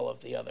exhausting all of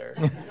the other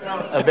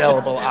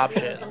available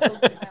options.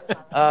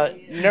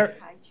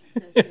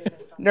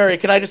 Nury,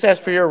 can I just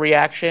ask for your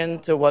reaction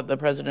to what the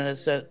president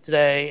has said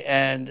today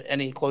and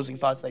any closing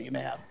thoughts that you may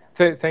have?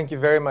 Thank you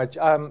very much.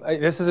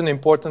 This is an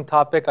important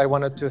topic. I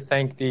wanted to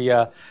thank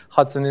the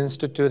Hudson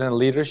Institute and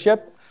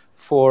leadership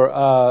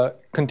for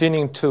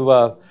continuing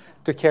to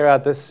carry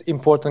out this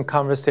important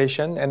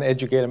conversation and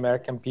educate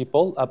American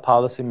people,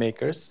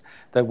 policymakers,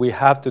 that we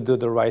have to do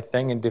the right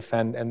thing and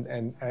defend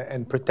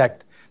and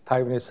protect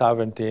Taiwanese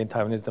sovereignty and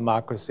Taiwanese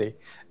democracy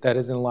that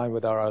is in line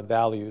with our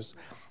values.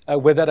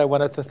 With that, I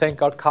wanted to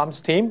thank our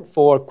comms team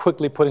for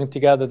quickly putting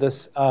together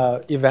this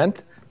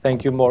event.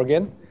 Thank you,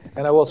 Morgan.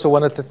 And I also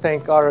wanted to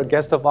thank our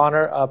guest of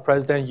honor,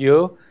 President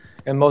You,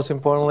 and most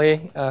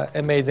importantly,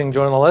 amazing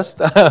journalist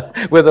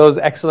with those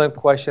excellent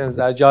questions,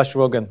 Josh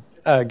Rogin.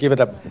 Give it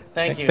up.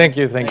 Thank you. Thank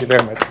you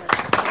very much.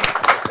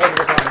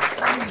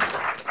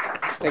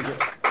 Thank you.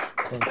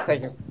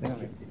 Thank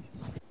you.